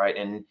 right?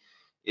 And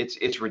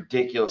it's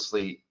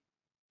ridiculously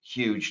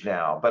huge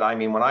now. But I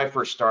mean, when I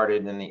first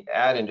started in the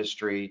ad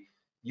industry,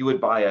 you would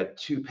buy a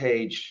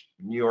 2-page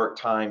New York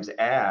Times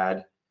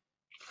ad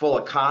full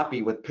of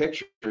copy with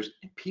pictures,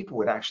 and people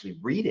would actually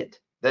read it.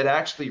 They'd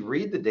actually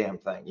read the damn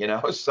thing, you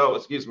know? So,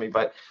 excuse me,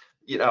 but,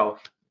 you know,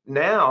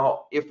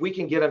 now if we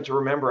can get them to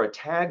remember a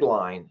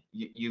tagline,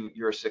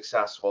 you're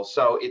successful.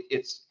 So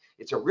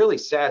it's a really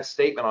sad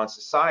statement on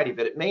society,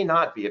 but it may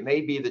not be. It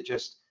may be that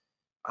just,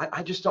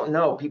 I just don't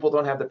know. People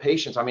don't have the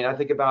patience. I mean, I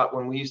think about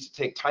when we used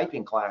to take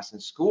typing class in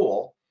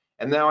school,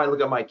 and now I look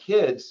at my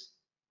kids,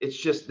 it's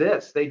just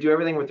this. They do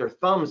everything with their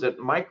thumbs at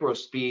micro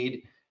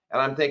speed,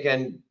 and I'm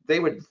thinking they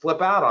would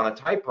flip out on a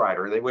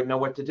typewriter. They wouldn't know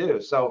what to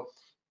do. So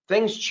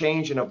things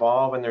change and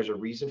evolve, and there's a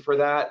reason for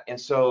that. And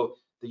so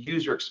the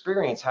user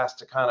experience has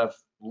to kind of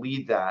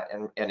lead that,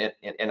 and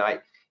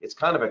it's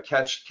kind of a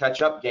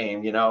catch up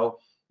game, you know.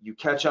 You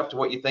catch up to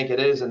what you think it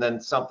is, and then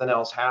something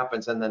else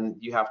happens, and then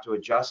you have to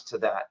adjust to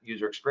that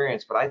user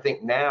experience. But I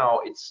think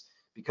now it's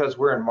because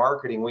we're in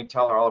marketing, we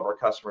tell all of our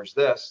customers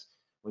this: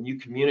 when you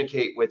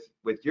communicate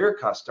with your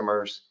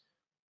customers,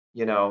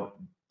 you know,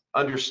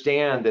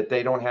 understand that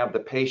they don't have the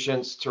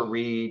patience to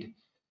read.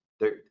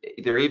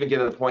 They're even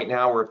getting to the point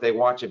now where if they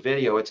watch a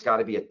video, it's got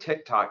to be a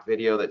TikTok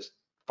video that's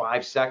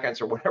 5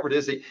 seconds or whatever it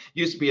is. It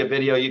used to be a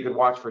video you could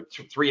watch for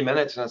 3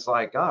 minutes, and it's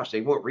like, gosh,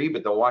 they won't read,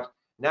 but they'll watch.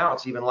 Now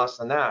it's even less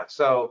than that.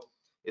 So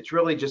it's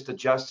really just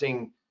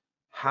adjusting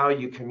how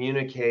you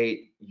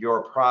communicate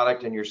your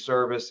product and your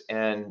service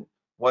and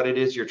what it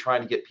is you're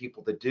trying to get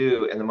people to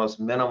do in the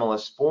most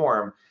minimalist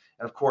form.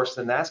 And of course,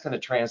 then that's going to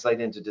translate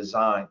into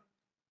design.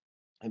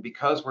 And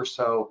because we're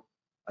so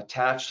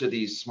attached to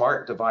these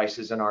smart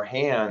devices in our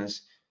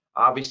hands,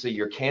 obviously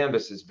your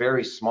canvas is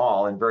very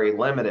small and very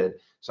limited.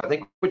 So I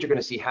think what you're going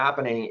to see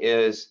happening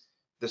is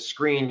the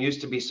screen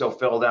used to be so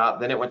filled out,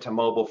 then it went to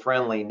mobile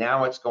friendly.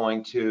 Now it's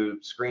going to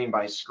screen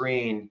by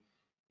screen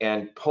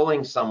and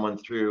pulling someone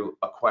through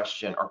a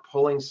question or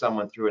pulling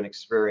someone through an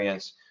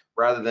experience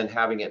rather than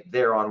having it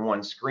there on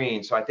one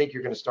screen. So I think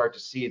you're going to start to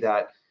see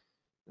that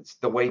it's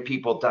the way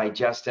people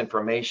digest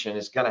information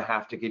is going to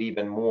have to get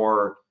even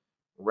more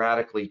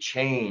radically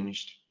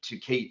changed to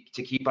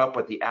keep up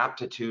with the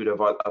aptitude of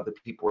the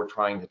people we're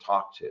trying to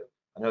talk to.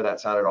 I know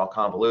that sounded all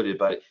convoluted,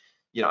 but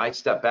you know, I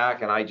step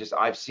back and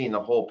I've seen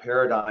the whole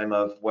paradigm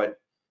of what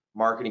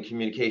marketing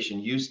communication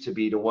used to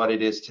be to what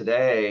it is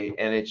today,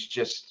 and it's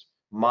just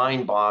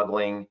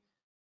mind-boggling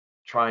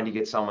trying to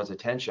get someone's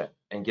attention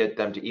and get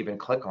them to even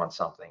click on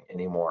something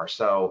anymore.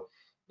 So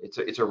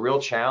it's a real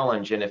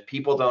challenge, and if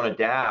people don't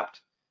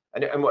adapt,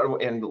 and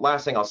the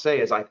last thing I'll say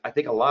is I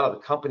think a lot of the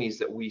companies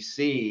that we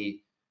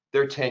see,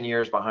 they're 10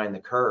 years behind the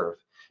curve.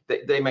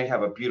 They may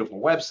have a beautiful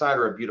website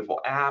or a beautiful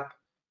app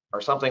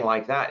or something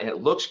like that, and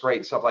it looks great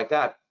and stuff like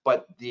that,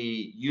 but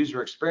the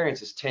user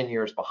experience is 10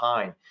 years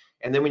behind.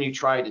 And then when you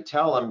try to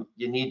tell them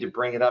you need to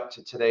bring it up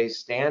to today's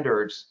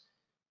standards,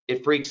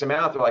 it freaks them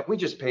out. They're like, we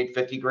just paid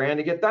 50 grand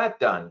to get that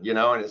done, you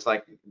know? And it's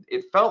like,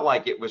 it felt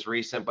like it was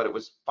recent, but it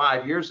was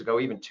 5 years ago,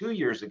 even 2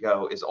 years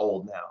ago is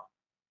old now.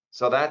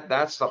 So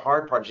that's the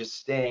hard part, just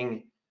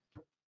staying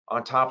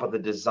on top of the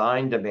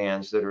design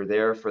demands that are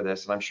there for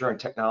this. And I'm sure in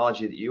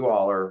technology that you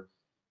all are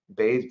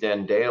bathed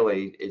in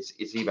daily,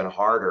 it's even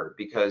harder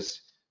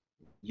because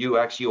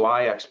UX,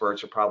 UI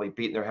experts are probably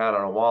beating their head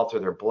on a wall till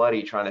they're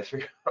bloody trying to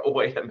figure out a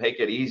way to make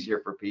it easier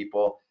for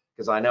people,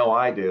 because I know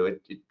I do.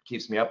 It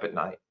keeps me up at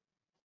night.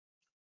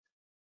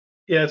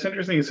 Yeah, it's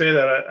interesting you say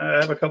that. I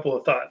have a couple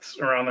of thoughts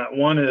around that.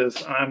 One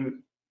is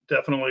I'm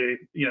definitely,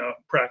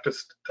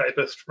 practiced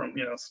typist from,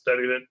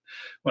 studied it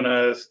when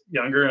I was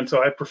younger. And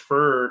so I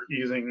prefer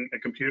using a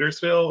computer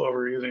still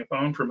over using a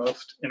phone for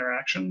most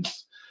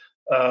interactions.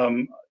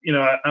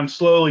 I'm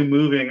slowly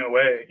moving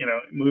away,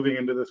 moving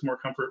into this more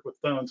comfort with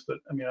phones. But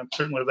I mean, I'm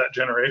certainly that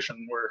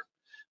generation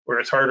where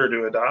it's harder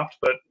to adopt.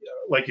 But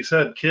like you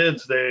said,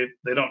 kids, they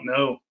don't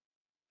know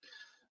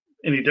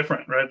any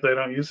different, right? They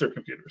don't use their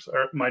computers.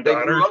 My They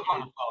daughter, grew up on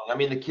the phone. I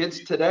mean, the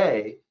kids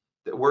today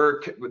that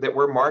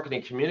we're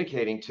marketing,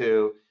 communicating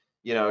to,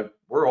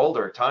 we're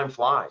older, time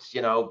flies,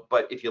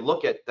 but if you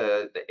look at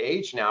the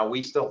age now,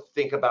 we still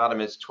think about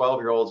them as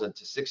 12-year-olds and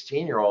to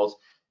 16-year-olds.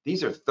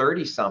 These are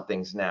 30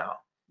 somethings now.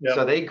 yeah.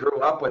 So they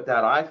grew up with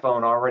that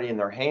iPhone already in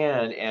their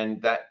hand,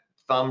 and that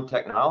thumb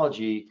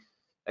technology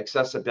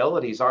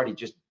accessibility is already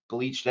just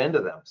bleached into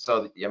them.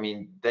 So I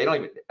mean, they don't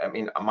even, I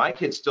mean, my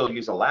kids still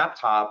use a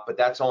laptop, but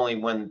that's only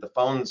when the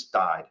phones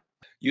died.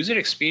 User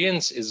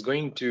experience is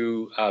going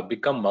to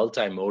become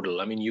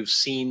multimodal. I mean, you've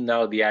seen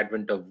now the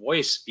advent of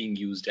voice being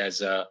used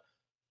as a,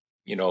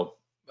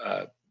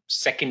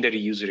 secondary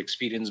user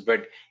experience.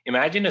 But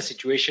imagine a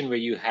situation where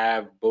you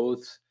have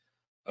both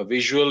a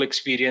visual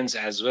experience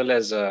as well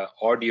as a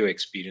audio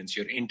experience.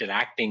 You're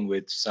interacting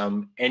with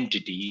some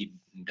entity.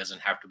 It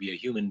doesn't have to be a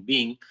human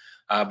being,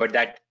 but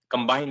that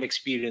combined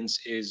experience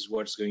is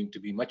what's going to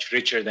be much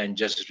richer than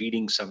just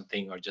reading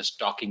something or just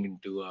talking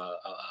into a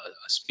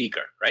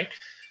speaker, right?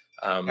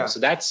 Yeah. So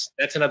that's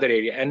another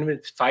area. And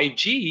with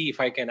 5G, if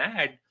I can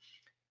add,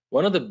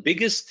 one of the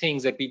biggest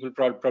things that people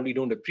probably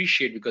don't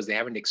appreciate because they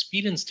haven't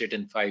experienced it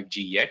in 5G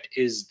yet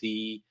is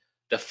the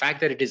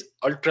fact that it is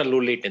ultra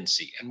low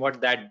latency. And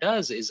what that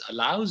does is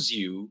allows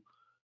you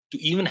to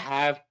even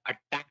have a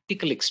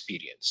tactical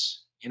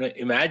experience.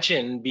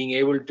 Imagine being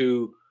able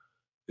to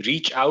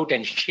reach out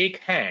and shake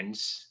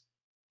hands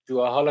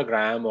to a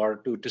hologram or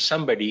to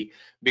somebody,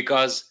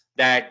 because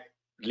that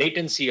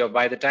latency of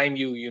by the time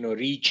you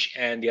reach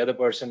and the other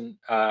person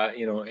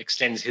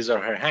extends his or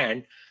her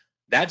hand,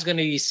 that's going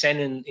to be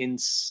sent in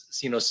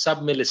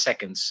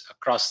sub-milliseconds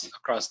across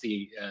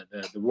the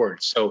world.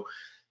 So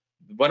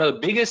one of the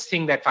biggest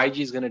thing that 5G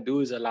is going to do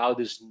is allow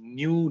this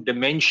new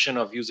dimension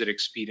of user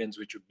experience,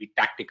 which would be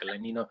tactical.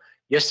 And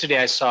yesterday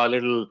I saw a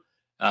little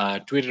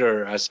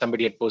Twitter,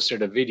 somebody had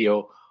posted a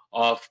video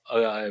of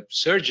a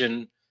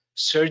surgeon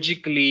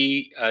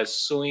surgically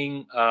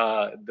sewing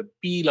the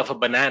peel of a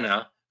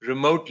banana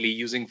remotely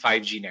using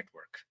 5G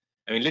network.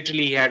 I mean,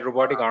 literally, he had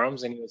robotic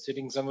arms, and he was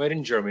sitting somewhere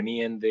in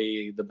Germany, and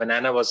the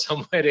banana was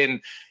somewhere in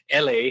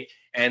LA,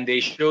 and they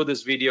show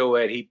this video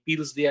where he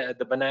peels the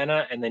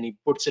banana, and then he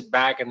puts it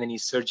back, and then he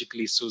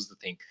surgically sews the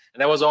thing.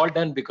 And that was all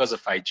done because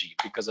of 5G,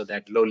 because of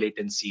that low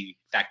latency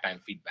tactile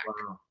feedback.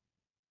 Wow.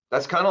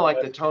 That's kind of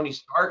like the Tony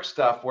Stark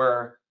stuff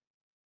where,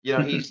 you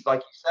know, he's like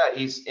you said,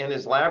 he's in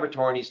his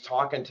laboratory and he's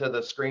talking to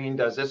the screen,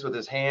 does this with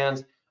his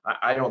hands.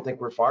 I don't think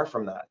we're far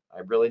from that. I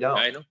really don't.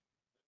 I know.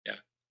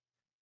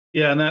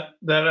 Yeah, and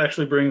that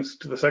actually brings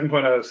to the second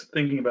point I was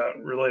thinking about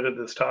related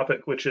to this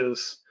topic, which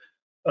is,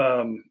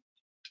 you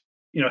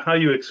know, how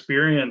you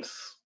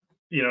experience,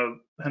 you know,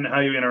 and how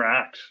you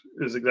interact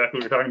is exactly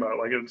what you're talking about.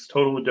 Like it's a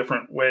totally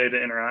different way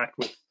to interact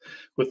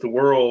with the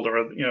world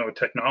or, you know,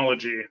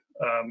 technology.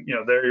 You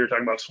know, there you're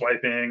talking about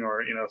swiping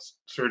or, you know,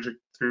 surgery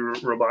through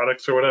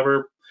robotics or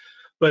whatever.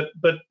 But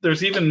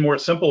there's even more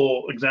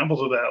simple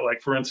examples of that.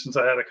 Like for instance,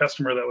 I had a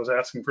customer that was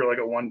asking for like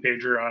a one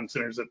pager on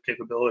SynerZip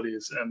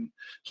capabilities, and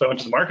so I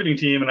went to the marketing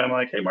team and I'm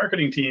like, hey,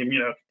 marketing team, you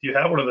know, do you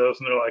have one of those?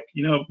 And they're like,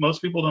 you know,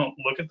 most people don't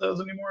look at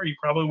those anymore. You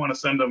probably want to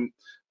send them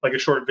like a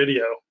short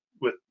video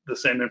with the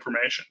same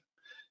information,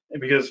 and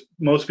because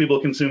most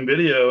people consume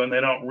video and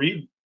they don't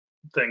read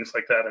things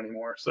like that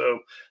anymore. So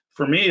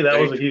for me, that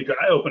was a huge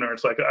eye opener.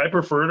 It's like I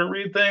prefer to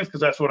read things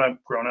because that's what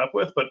I've grown up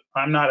with, but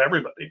I'm not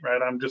everybody,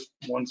 right? I'm just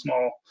one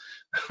small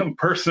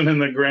person in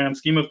the grand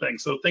scheme of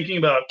things. So thinking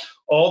about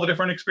all the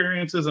different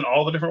experiences and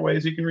all the different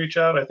ways you can reach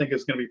out, I think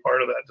is going to be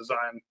part of that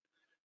design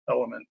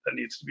element that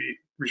needs to be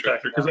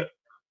refactored. Because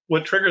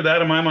what triggered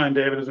that in my mind,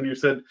 David, is when you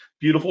said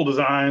beautiful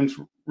designs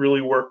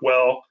really work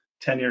well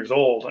 10 years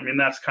old. I mean,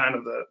 that's kind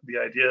of the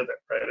idea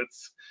there, right?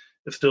 It's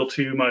still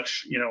too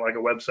much, you know, like a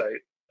website.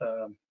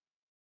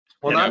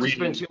 Well, not to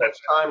spend too much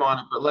time on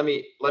it, but let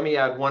me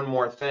add one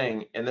more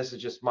thing, and this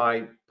is just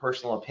my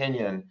personal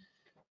opinion.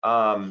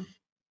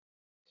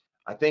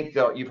 I think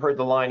though you've heard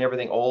the line,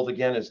 everything old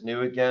again is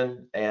new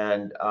again,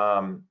 and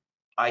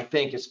I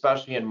think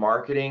especially in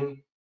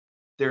marketing,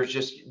 there's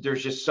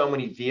just so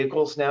many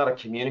vehicles now to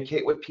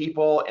communicate with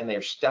people, and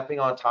they're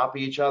stepping on top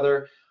of each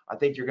other. I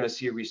think you're going to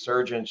see a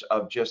resurgence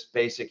of just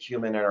basic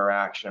human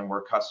interaction where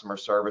customer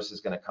service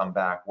is going to come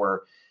back,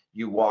 where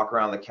you walk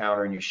around the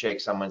counter and you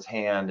shake someone's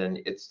hand, and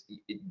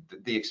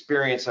the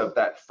experience of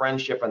that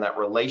friendship and that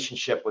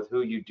relationship with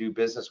who you do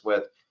business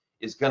with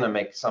is going to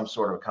make some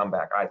sort of a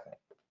comeback, I think,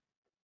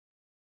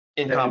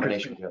 in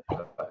combination with the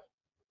other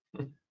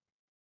stuff.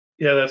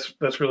 Yeah,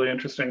 that's really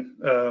interesting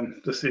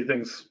to see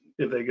things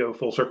if they go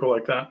full circle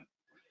like that.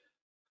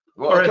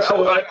 Well, all right,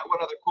 so I got one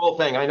other cool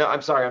thing. I know.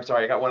 I'm sorry.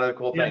 I got one other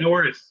cool thing. Yeah, no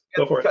worries.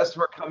 Go for it.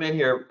 Customer come in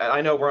here, and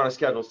I know we're on a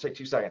schedule. Let's take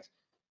 2 seconds.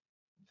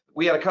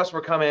 We had a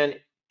customer come in,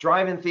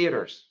 drive-in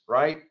theaters,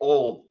 right?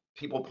 Old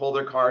people pull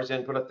their cars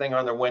in, put a thing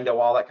on their window,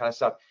 all that kind of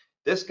stuff.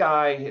 This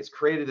guy has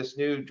created this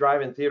new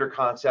drive-in theater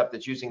concept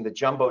that's using the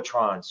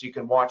Jumbotron, so you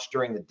can watch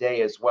during the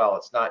day as well.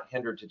 It's not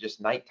hindered to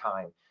just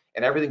nighttime,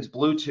 and everything's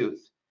Bluetooth.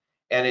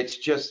 And it's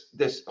just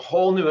this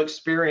whole new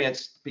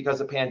experience because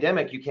of the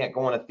pandemic. You can't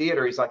go in a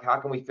theater. He's like, how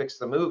can we fix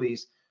the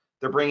movies?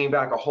 They're bringing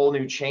back a whole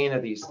new chain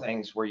of these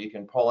things where you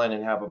can pull in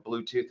and have a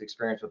Bluetooth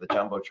experience with the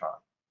Jumbotron.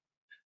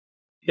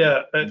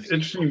 Yeah, it's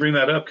interesting you bring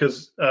that up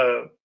because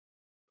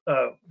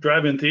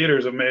drive-in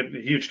theaters have made a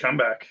huge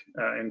comeback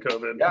in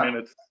COVID. Yeah. I mean,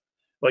 it's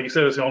like you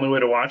said, it's the only way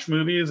to watch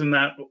movies, and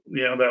that,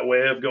 you know, that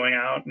way of going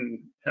out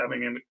and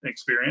having an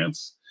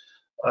experience.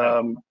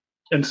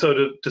 And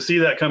so to see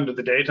that come to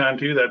the daytime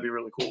too, that'd be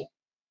really cool.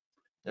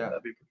 Yeah,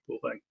 that'd be a cool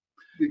thing.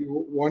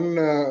 One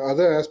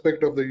other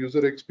aspect of the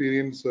user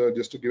experience,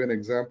 just to give an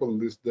example,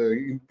 is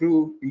the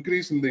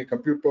increase in the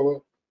compute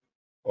power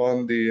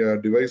on the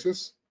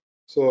devices.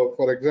 So,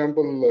 for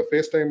example,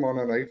 FaceTime on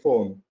an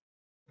iPhone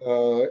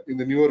in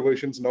the newer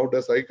versions now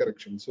does eye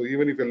correction. So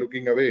even if you're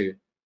looking away,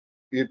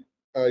 it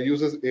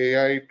uses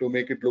AI to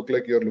make it look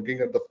like you're looking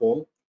at the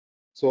phone.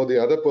 So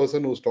the other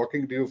person who's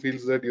talking to you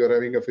feels that you're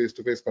having a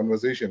face-to-face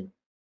conversation,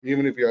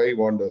 even if your eye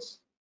wanders.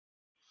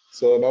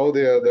 So now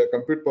the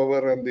compute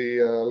power and the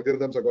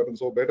algorithms have gotten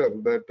so better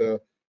that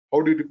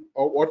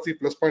what's the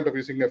plus point of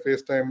using a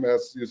FaceTime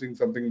as using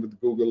something with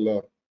Google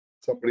or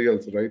somebody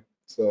else, right?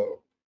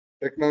 So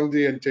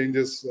technology and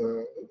changes,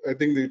 I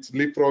think it's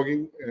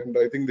leapfrogging, and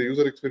I think the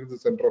user experience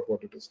is the center of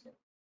what it is now.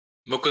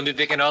 Mukund,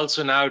 they can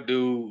also now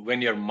do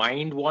when your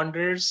mind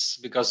wanders,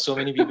 because so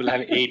many people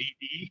have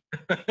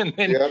ADD, and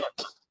then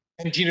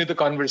continue the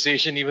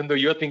conversation even though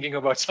you're thinking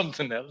about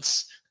something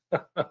else.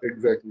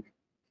 Exactly.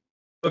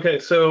 Okay,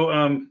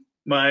 so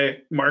my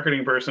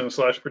marketing person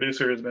 /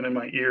 producer has been in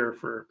my ear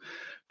for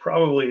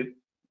probably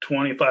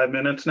 25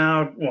 minutes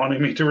now,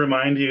 wanting me to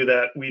remind you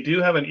that we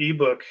do have an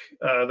ebook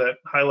that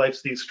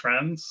highlights these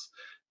trends.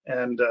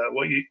 And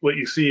what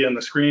you see on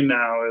the screen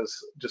now is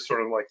just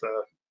sort of like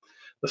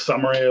the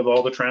summary of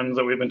all the trends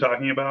that we've been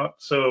talking about.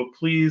 So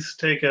please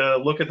take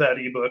a look at that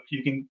ebook.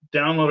 You can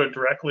download it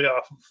directly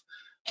off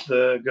of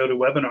the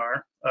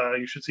GoToWebinar.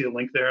 You should see a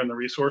link there in the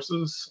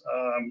resources.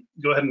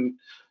 Go ahead and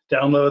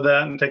download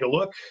that and take a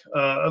look.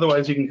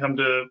 Otherwise, you can come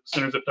to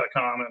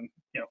synerzip.com and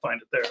find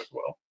it there as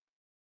well.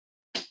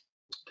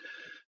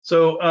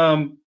 So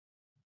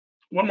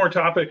one more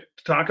topic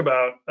to talk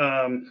about.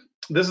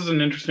 This is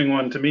an interesting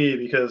one to me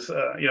because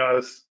I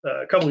was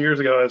a couple of years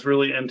ago, I was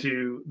really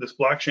into this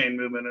blockchain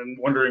movement and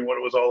wondering what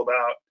it was all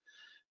about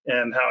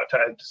and how it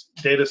tied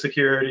to data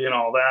security and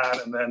all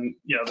that. And then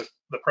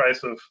the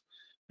price of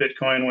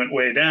Bitcoin went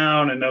way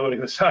down and nobody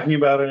was talking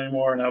about it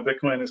anymore. Now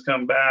Bitcoin has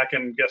come back,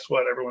 and guess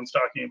what? Everyone's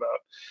talking about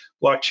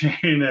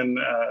blockchain and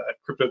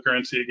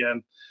cryptocurrency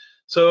again.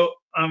 So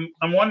I'm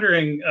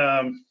wondering,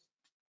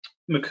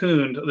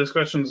 Mukund, this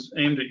question's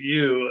aimed at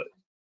you.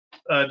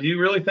 Do you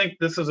really think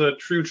this is a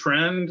true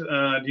trend?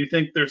 Do you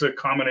think there's a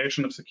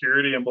combination of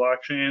security and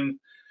blockchain,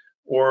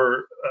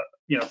 or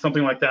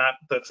something like that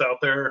that's out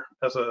there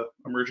as a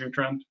emerging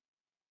trend?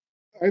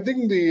 I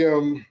think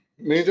the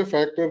major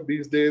factor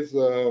these days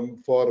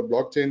for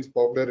blockchain's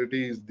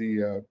popularity is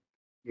the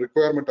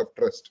requirement of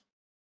trust.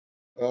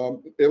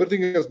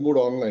 Everything has moved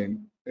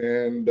online,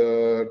 and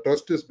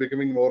trust is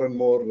becoming more and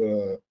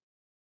more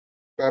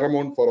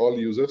paramount for all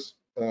users.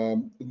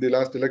 In the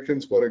last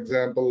elections, for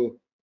example,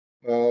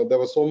 there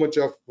was so much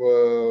of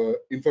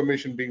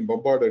information being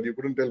bombarded, you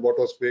couldn't tell what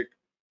was fake,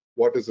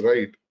 what is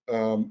right.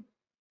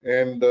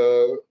 And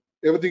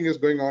everything is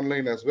going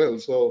online as well.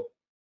 So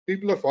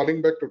people are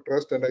falling back to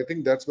trust, and I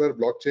think that's where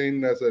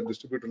blockchain as a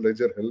distributed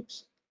ledger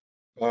helps.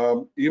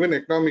 Even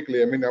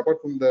economically, I mean,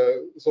 apart from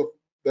so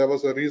there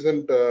was a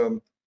recent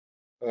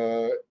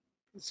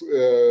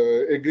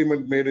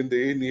agreement made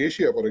in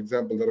Asia, for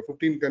example. There are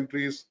 15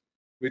 countries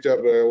which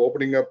are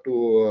opening up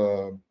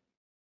to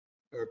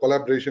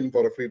collaboration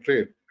for a free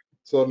trade.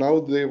 So now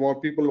they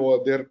want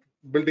they're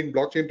building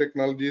blockchain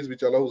technologies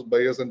which allows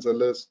buyers and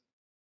sellers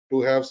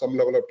to have some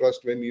level of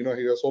trust when you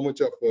have so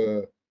much of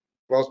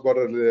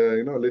cross-border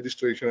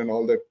legislation and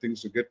all that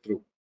things to get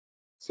through.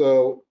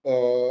 So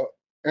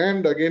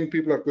and again,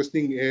 people are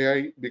questioning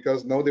AI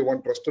because now they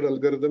want trusted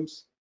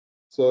algorithms.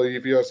 So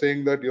if you are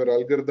saying that your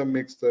algorithm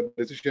makes the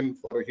decision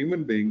for a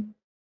human being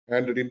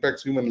and it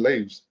impacts human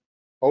lives,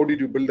 how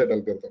did you build that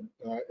algorithm?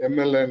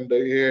 ML and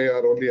AI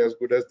are only as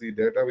good as the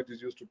data which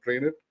is used to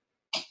train it.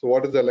 So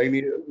what is the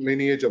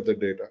lineage of the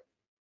data?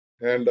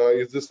 And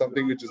is this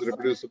something which is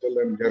reproducible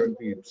and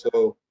guaranteed?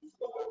 So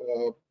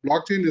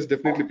blockchain is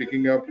definitely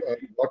picking up a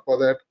lot for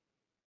that.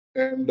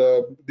 And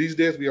these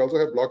days we also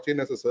have blockchain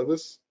as a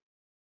service.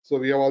 So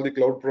we have all the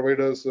cloud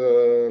providers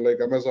like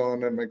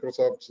Amazon and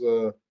Microsoft's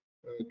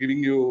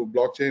giving you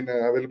blockchain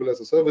available as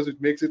a service, which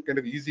makes it kind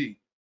of easy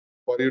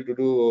for you to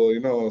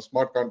do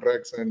smart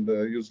contracts and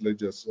use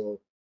ledgers.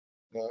 So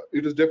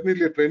it is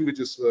definitely a trend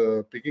which is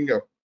picking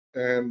up,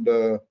 and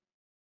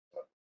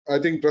I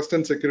think trust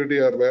and security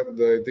are where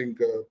I think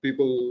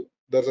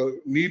there's a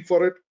need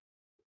for it,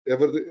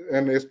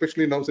 and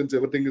especially now since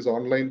everything is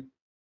online.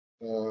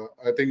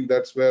 I think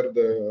that's where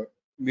the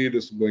need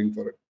is going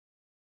for it.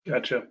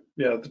 Gotcha.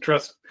 Yeah, the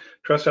trust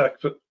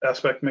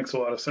aspect makes a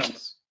lot of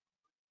sense.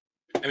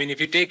 I mean,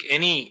 if you take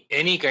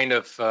any kind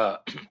of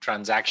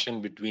transaction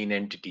between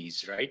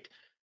entities, right?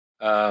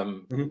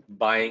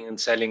 Buying and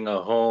selling a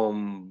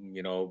home,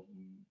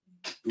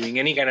 doing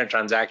any kind of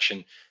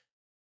transaction,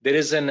 there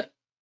is a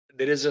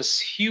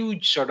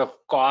huge sort of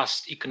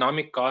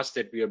economic cost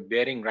that we are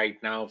bearing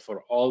right now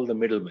for all the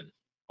middlemen,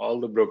 all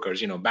the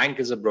brokers.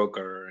 Bank is a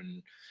broker,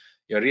 and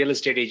your real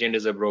estate agent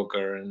is a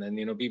broker, and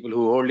then people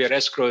who hold your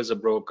escrow is a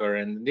broker,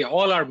 and they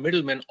all are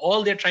middlemen.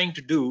 All they're trying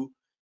to do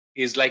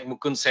is, like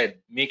Mukund said,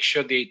 make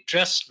sure the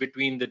trust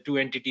between the two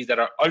entities that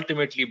are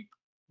ultimately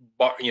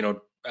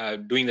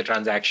doing the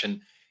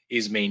transaction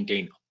is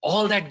maintained.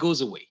 All that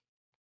goes away.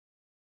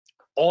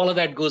 All of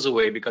that goes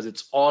away because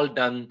it's all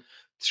done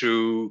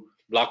through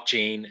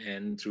blockchain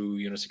and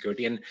through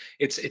security, and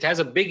it has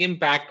a big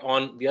impact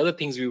on the other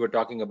things we were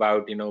talking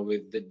about,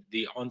 with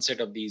the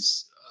onset of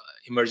these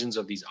emergence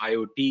of these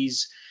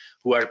IoTs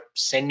who are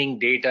sending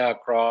data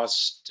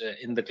across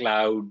in the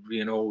cloud,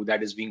 that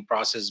is being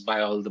processed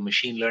by all the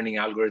machine learning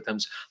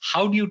algorithms.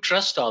 How do you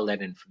trust all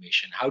that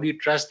information? How do you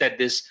trust that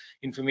this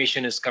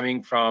information is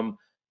coming from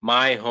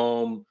my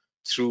home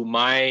through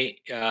my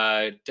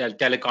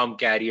telecom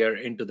carrier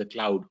into the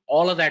cloud?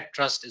 All of that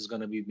trust is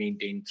going to be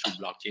maintained through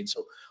blockchain.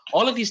 So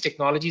all of these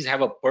technologies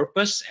have a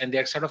purpose, and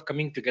they're sort of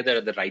coming together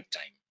at the right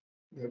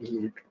time.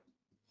 Absolutely.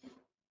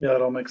 Yeah,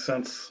 it all makes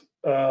sense.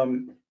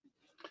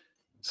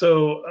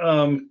 So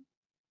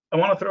I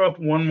want to throw up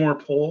one more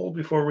poll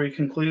before we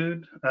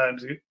conclude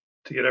to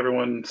get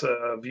everyone's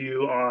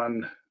view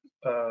on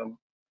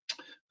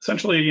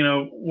essentially,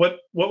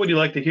 what would you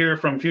like to hear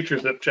from future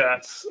Zip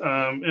Chats?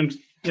 And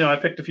I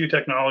picked a few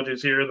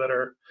technologies here that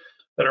are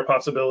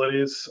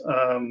possibilities.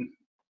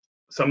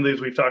 Some of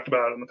these we've talked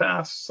about in the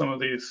past. Some of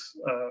these,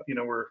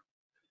 we're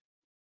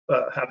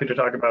happy to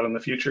talk about in the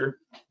future.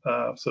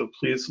 So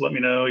please let me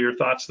know your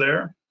thoughts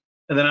there.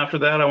 And then after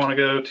that, I want to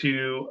go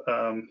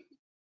to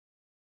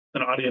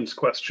an audience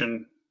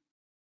question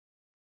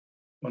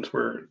once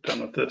we're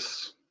done with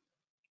this.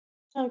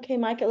 Okay,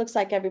 Mike, it looks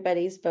like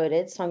everybody's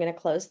voted, so I'm going to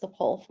close the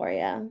poll for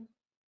you.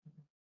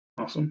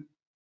 Awesome.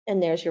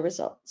 And there's your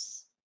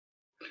results.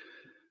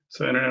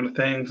 So Internet of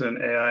Things and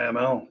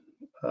AI/ML.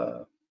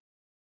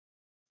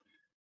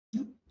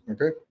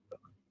 Okay.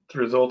 The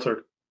results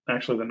are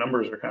Actually, the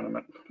numbers are kind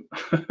of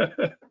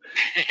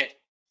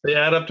they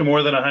add up to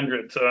more than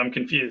 100, so I'm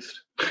confused.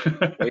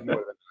 Way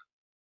more than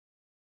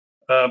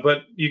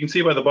But you can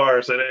see by the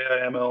bars that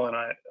AI, ML,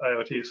 and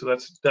IoT, so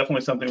that's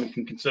definitely something we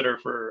can consider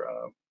for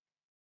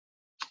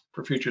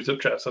future zip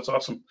chats. That's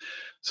awesome.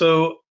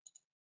 So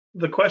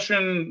the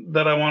question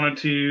that I wanted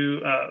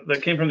to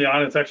that came from the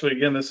audience, actually,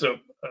 again, this is a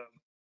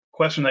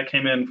question that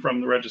came in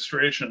from the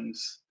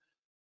registrations,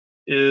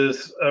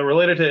 is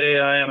related to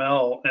AI,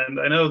 ML, and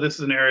I know this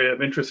is an area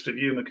of interest of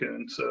you,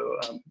 Mukund.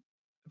 So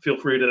feel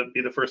free to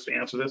be the first to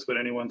answer this, but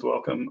anyone's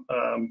welcome.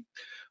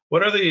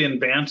 What are the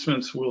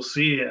advancements we'll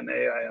see in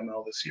AI,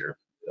 ML this year?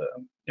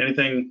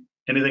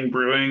 Anything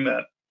brewing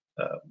that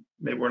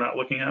maybe we're not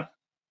looking at?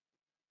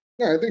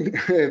 Yeah, I think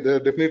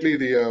definitely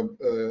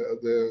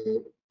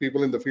the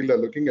people in the field are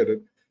looking at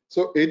it.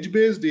 So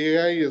edge-based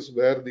AI is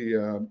where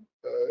the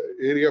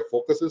area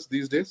focuses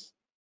these days,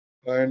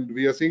 and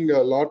we are seeing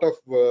a lot of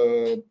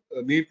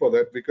need for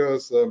that,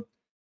 because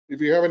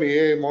if you have an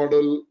AI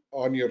model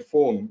on your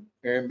phone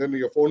and then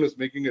your phone is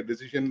making a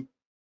decision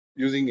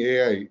using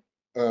AI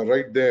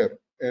right there,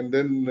 and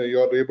then you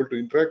are able to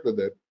interact with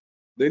it,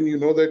 then you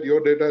know that your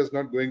data is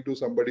not going to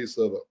somebody's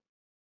server.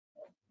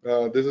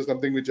 This is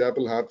something which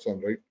Apple harps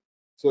on, right?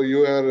 So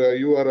you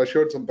are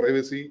assured some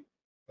privacy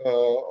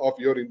of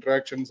your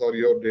interactions or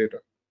your data.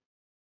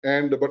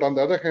 But on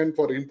the other hand,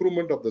 for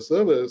improvement of the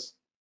service,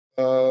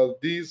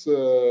 these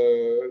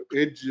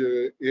edge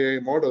AI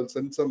models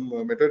send some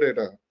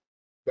metadata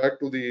back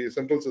to the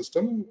central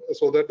system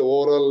so that the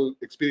overall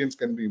experience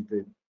can be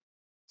improved.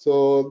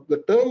 So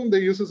the term they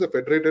use is a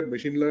federated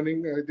machine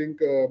learning. I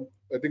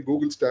think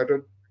Google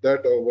started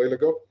that a while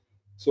ago.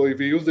 So if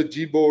you use the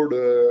Gboard,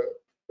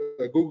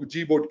 Google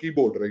Gboard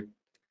keyboard,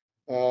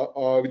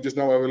 right, which is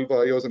now available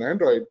for iOS and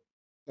Android,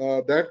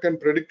 that can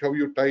predict how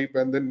you type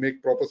and then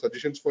make proper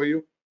suggestions for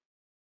you.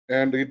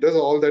 And it does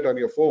all that on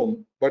your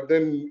phone, but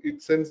then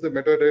it sends the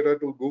metadata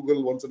to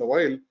Google once in a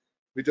while,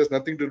 which has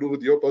nothing to do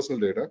with your personal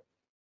data.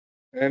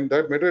 And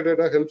that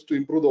metadata helps to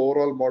improve the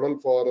overall model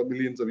for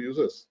millions of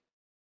users.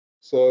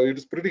 So it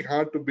is pretty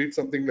hard to beat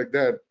something like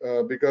that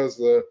because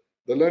the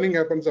learning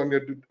happens on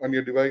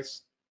your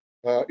device.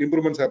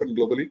 Improvements happen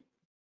globally.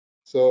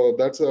 So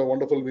that's a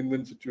wonderful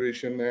win-win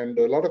situation, and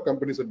a lot of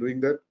companies are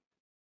doing that.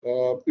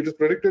 It is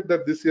predicted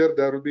that this year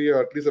there will be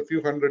at least a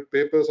few hundred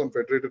papers on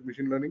federated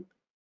machine learning.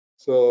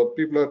 So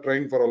people are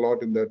trying for a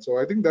lot in that. So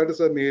I think that is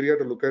an area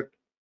to look at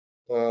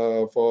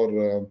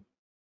for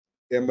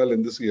ML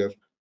in this year,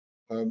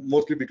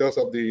 mostly because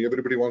of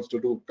everybody wants to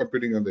do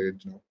computing on the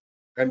edge now,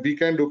 and we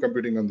can do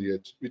computing on the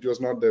edge, which was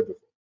not there before.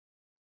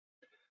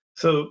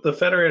 So the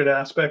federated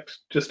aspect,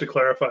 just to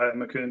clarify,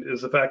 Mukund,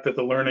 is the fact that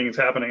the learning is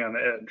happening on the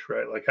edge,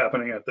 right? Like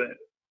happening at the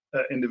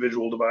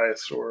individual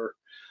device, or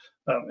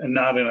and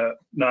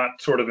not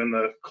sort of in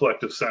the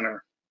collective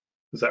center.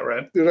 Is that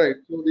right? Right.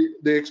 So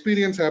the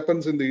experience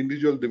happens in the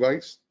individual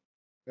device,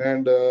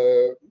 and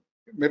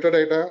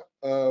metadata,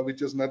 which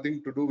has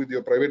nothing to do with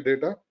your private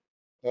data,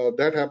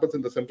 that happens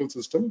in the central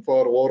system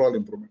for overall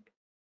improvement.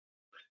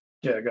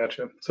 Yeah,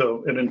 gotcha.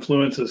 So it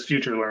influences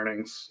future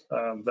learnings,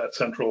 that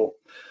central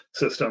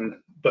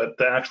system, but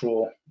the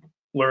actual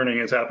learning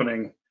is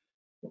happening,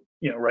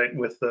 right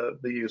with the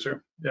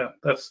user. Yeah,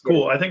 that's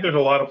cool. I think there's a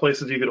lot of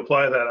places you could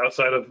apply that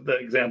outside of the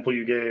example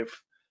you gave.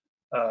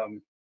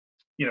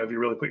 If you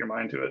really put your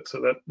mind to it.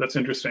 So that's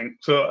interesting.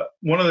 So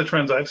one of the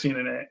trends I've seen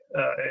in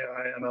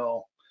AI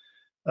ML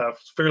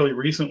fairly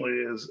recently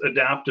is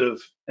adaptive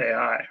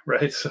AI,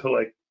 right? So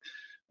like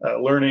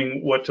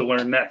learning what to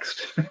learn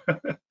next.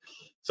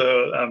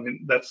 So I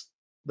mean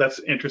that's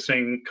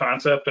interesting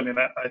concept. I mean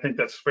I think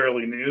that's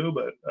fairly new,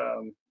 but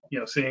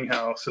seeing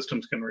how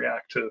systems can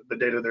react to the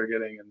data they're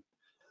getting and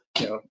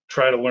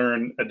try to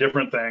learn a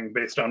different thing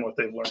based on what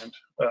they've learned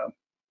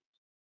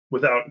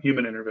without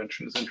human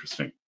intervention is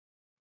interesting.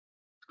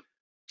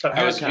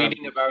 I was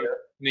reading about,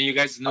 you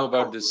guys know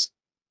about this,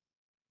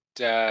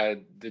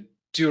 the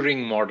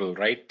Turing model,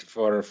 right,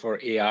 for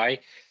AI.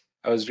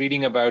 I was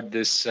reading about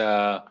this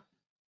item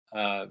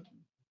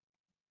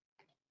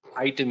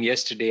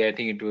yesterday. I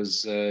think it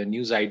was a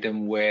news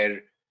item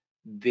where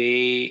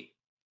they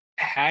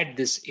had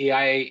this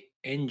AI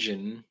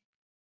engine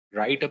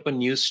write up a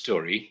news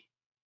story,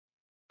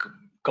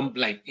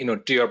 like,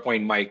 to your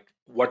point, Mike,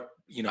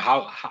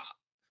 how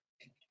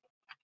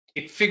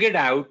it figured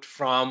out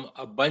from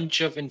a bunch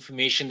of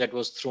information that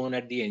was thrown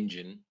at the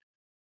engine,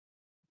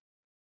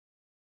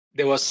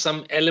 there was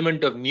some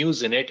element of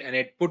news in it, and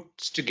it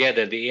puts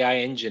together, the AI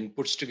engine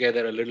puts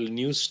together a little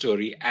news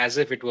story as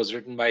if it was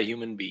written by a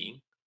human being,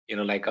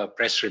 like a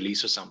press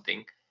release or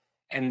something.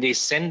 And they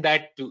send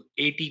that to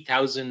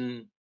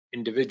 80,000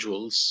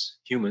 individuals,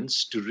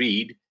 humans, to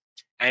read,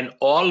 and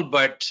all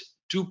but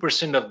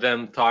 2% of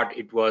them thought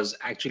it was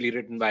actually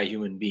written by a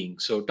human being.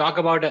 So talk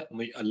about a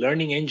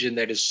learning engine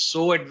that is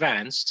so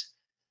advanced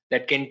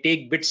that can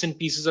take bits and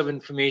pieces of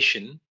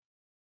information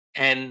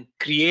and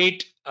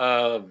create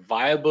a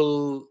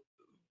viable,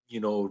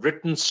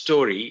 written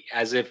story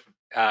as if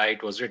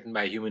it was written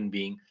by a human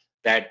being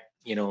that,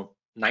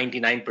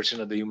 99%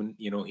 of the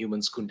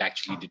humans couldn't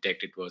actually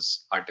detect it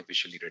was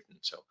artificially written.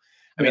 So,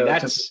 I mean, Yeah,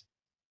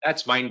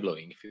 that's mind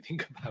blowing if you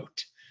think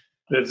about.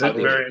 it's how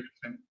they- very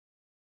interesting.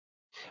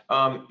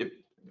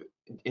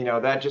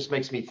 That just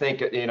makes me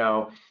think,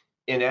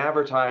 in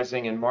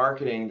advertising and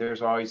marketing,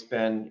 there's always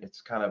been,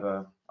 it's kind of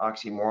a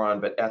oxymoron,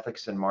 but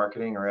ethics in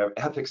marketing or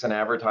ethics in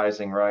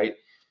advertising, right?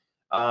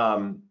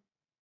 And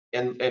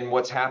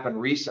what's happened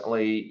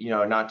recently,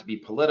 not to be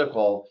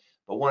political,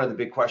 but one of the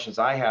big questions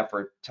I have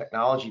for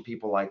technology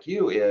people like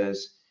you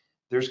is,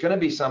 there's going to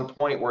be some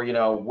point where,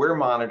 we're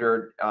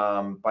monitored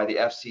by the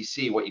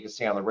FCC, what you can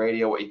say on the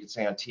radio, what you can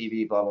say on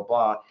TV, blah, blah,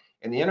 blah.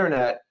 And the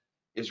internet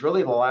is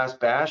really the last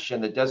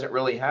bastion that doesn't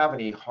really have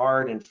any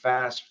hard and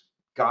fast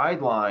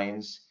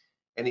guidelines.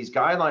 And these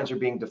guidelines are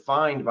being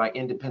defined by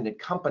independent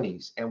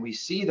companies. And we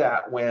see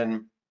that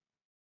when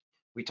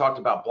we talked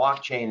about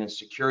blockchain and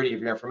security of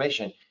your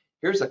information.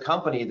 Here's a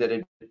company that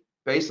had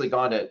basically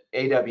gone to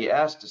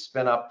AWS to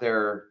spin up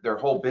their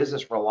whole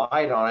business,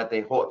 relied on it.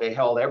 They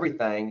held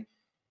everything,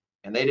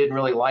 and they didn't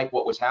really like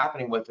what was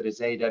happening with it as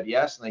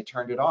AWS, and they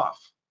turned it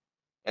off.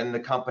 And the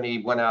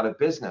company went out of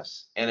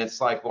business. And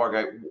it's like, well,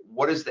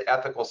 what is the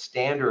ethical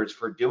standards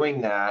for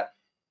doing that?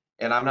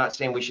 And I'm not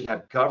saying we should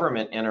have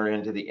government enter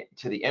into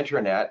the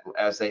internet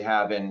as they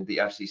have in the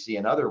FCC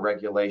and other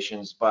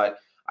regulations, but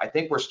I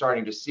think we're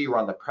starting to see we're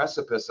on the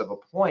precipice of a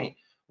point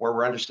where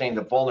we're understanding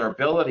the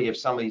vulnerability of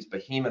some of these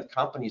behemoth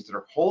companies that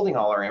are holding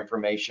all our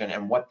information.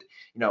 And what,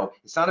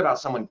 it's not about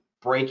someone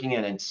breaking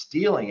in and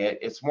stealing it.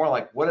 It's more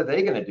like, what are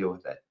they going to do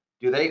with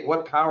it?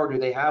 What power do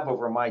they have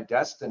over my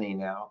destiny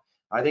now?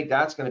 I think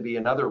that's going to be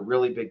another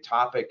really big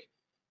topic,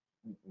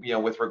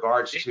 with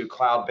regards to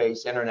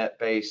cloud-based,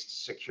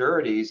 internet-based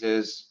securities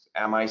is,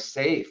 am I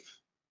safe?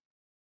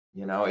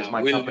 Is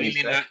my company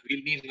safe?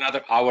 We'll need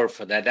another hour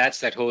for that. That's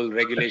that whole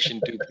regulation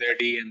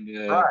 230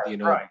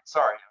 and Right.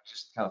 Sorry, I'm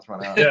just kind of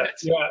throwing out. Yeah,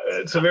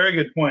 it's a very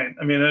good point.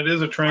 I mean, it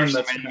is a trend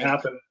that's going to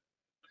happen.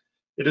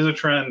 It is a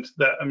trend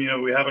that,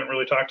 we haven't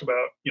really talked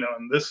about,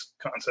 in this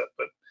concept,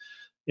 but,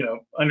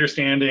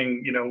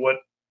 understanding,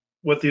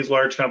 what these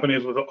large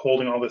companies with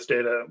holding all this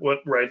data, what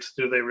rights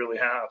do they really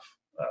have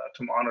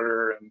to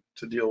monitor and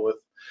to deal with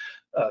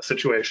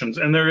situations.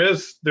 And there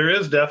is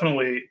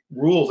definitely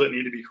rules that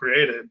need to be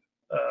created.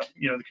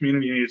 The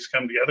community needs to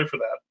come together for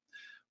that.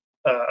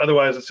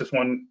 Otherwise, it's just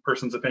one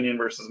person's opinion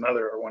versus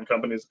another, or one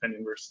company's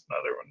opinion versus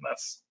another, and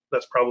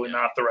that's probably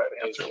not the right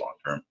answer long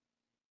term.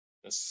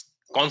 There's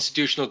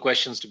constitutional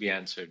questions to be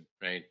answered,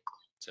 right?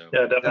 So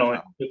yeah, definitely.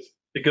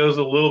 It goes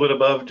a little bit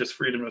above just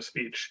freedom of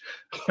speech.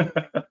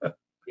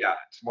 Yeah,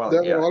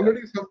 there are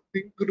already some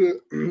big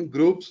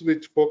groups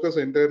which focus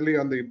entirely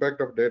on the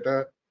impact of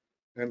data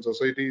and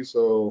society.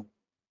 So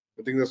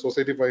I think the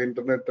Society for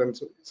Internet and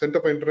Center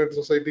for Internet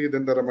Society,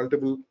 then there are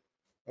multiple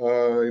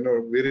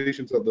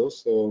variations of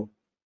those. So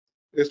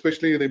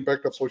especially the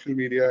impact of social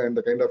media and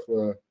the kind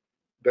of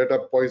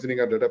data poisoning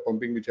or data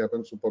pumping which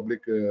happens to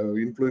public,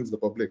 influence the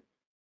public.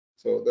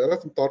 So there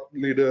are some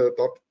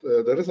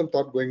there is some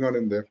thought going on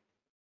in there.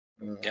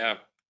 Yeah,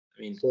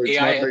 I mean, so it's AI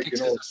not like,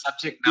 ethics is a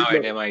subject now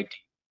at MIT.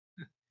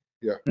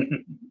 Yeah.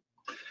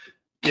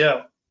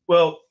 Yeah.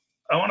 Well,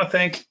 I want to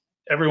thank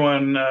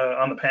everyone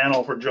on the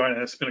panel for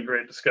joining us. It's been a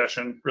great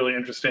discussion, really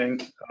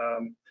interesting.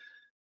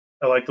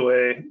 I like the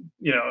way,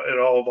 it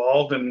all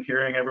evolved and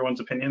hearing everyone's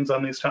opinions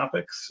on these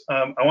topics.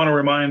 I want to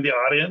remind the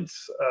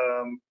audience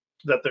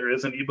that there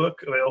is an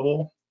ebook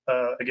available.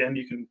 Again,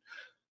 you can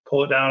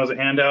pull it down as a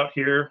handout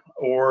here,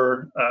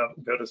 or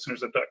go to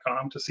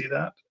SoonerZip.com to see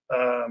that.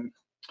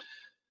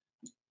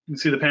 You can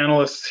see the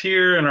panelists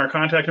here and our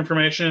contact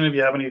information. If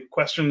you have any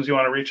questions, you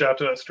want to reach out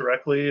to us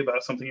directly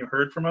about something you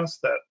heard from us,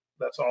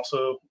 that's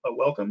also a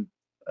welcome.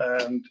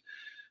 And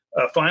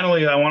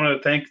finally, I want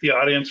to thank the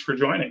audience for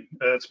joining.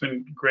 It's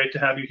been great to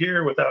have you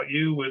here. Without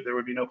you, there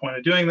would be no point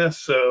in doing this.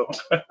 So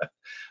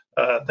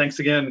thanks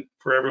again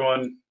for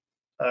everyone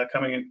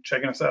coming and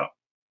checking us out.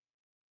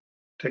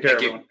 Take care,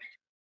 everyone.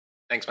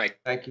 Thanks, Mike.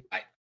 Thank you.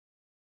 Bye.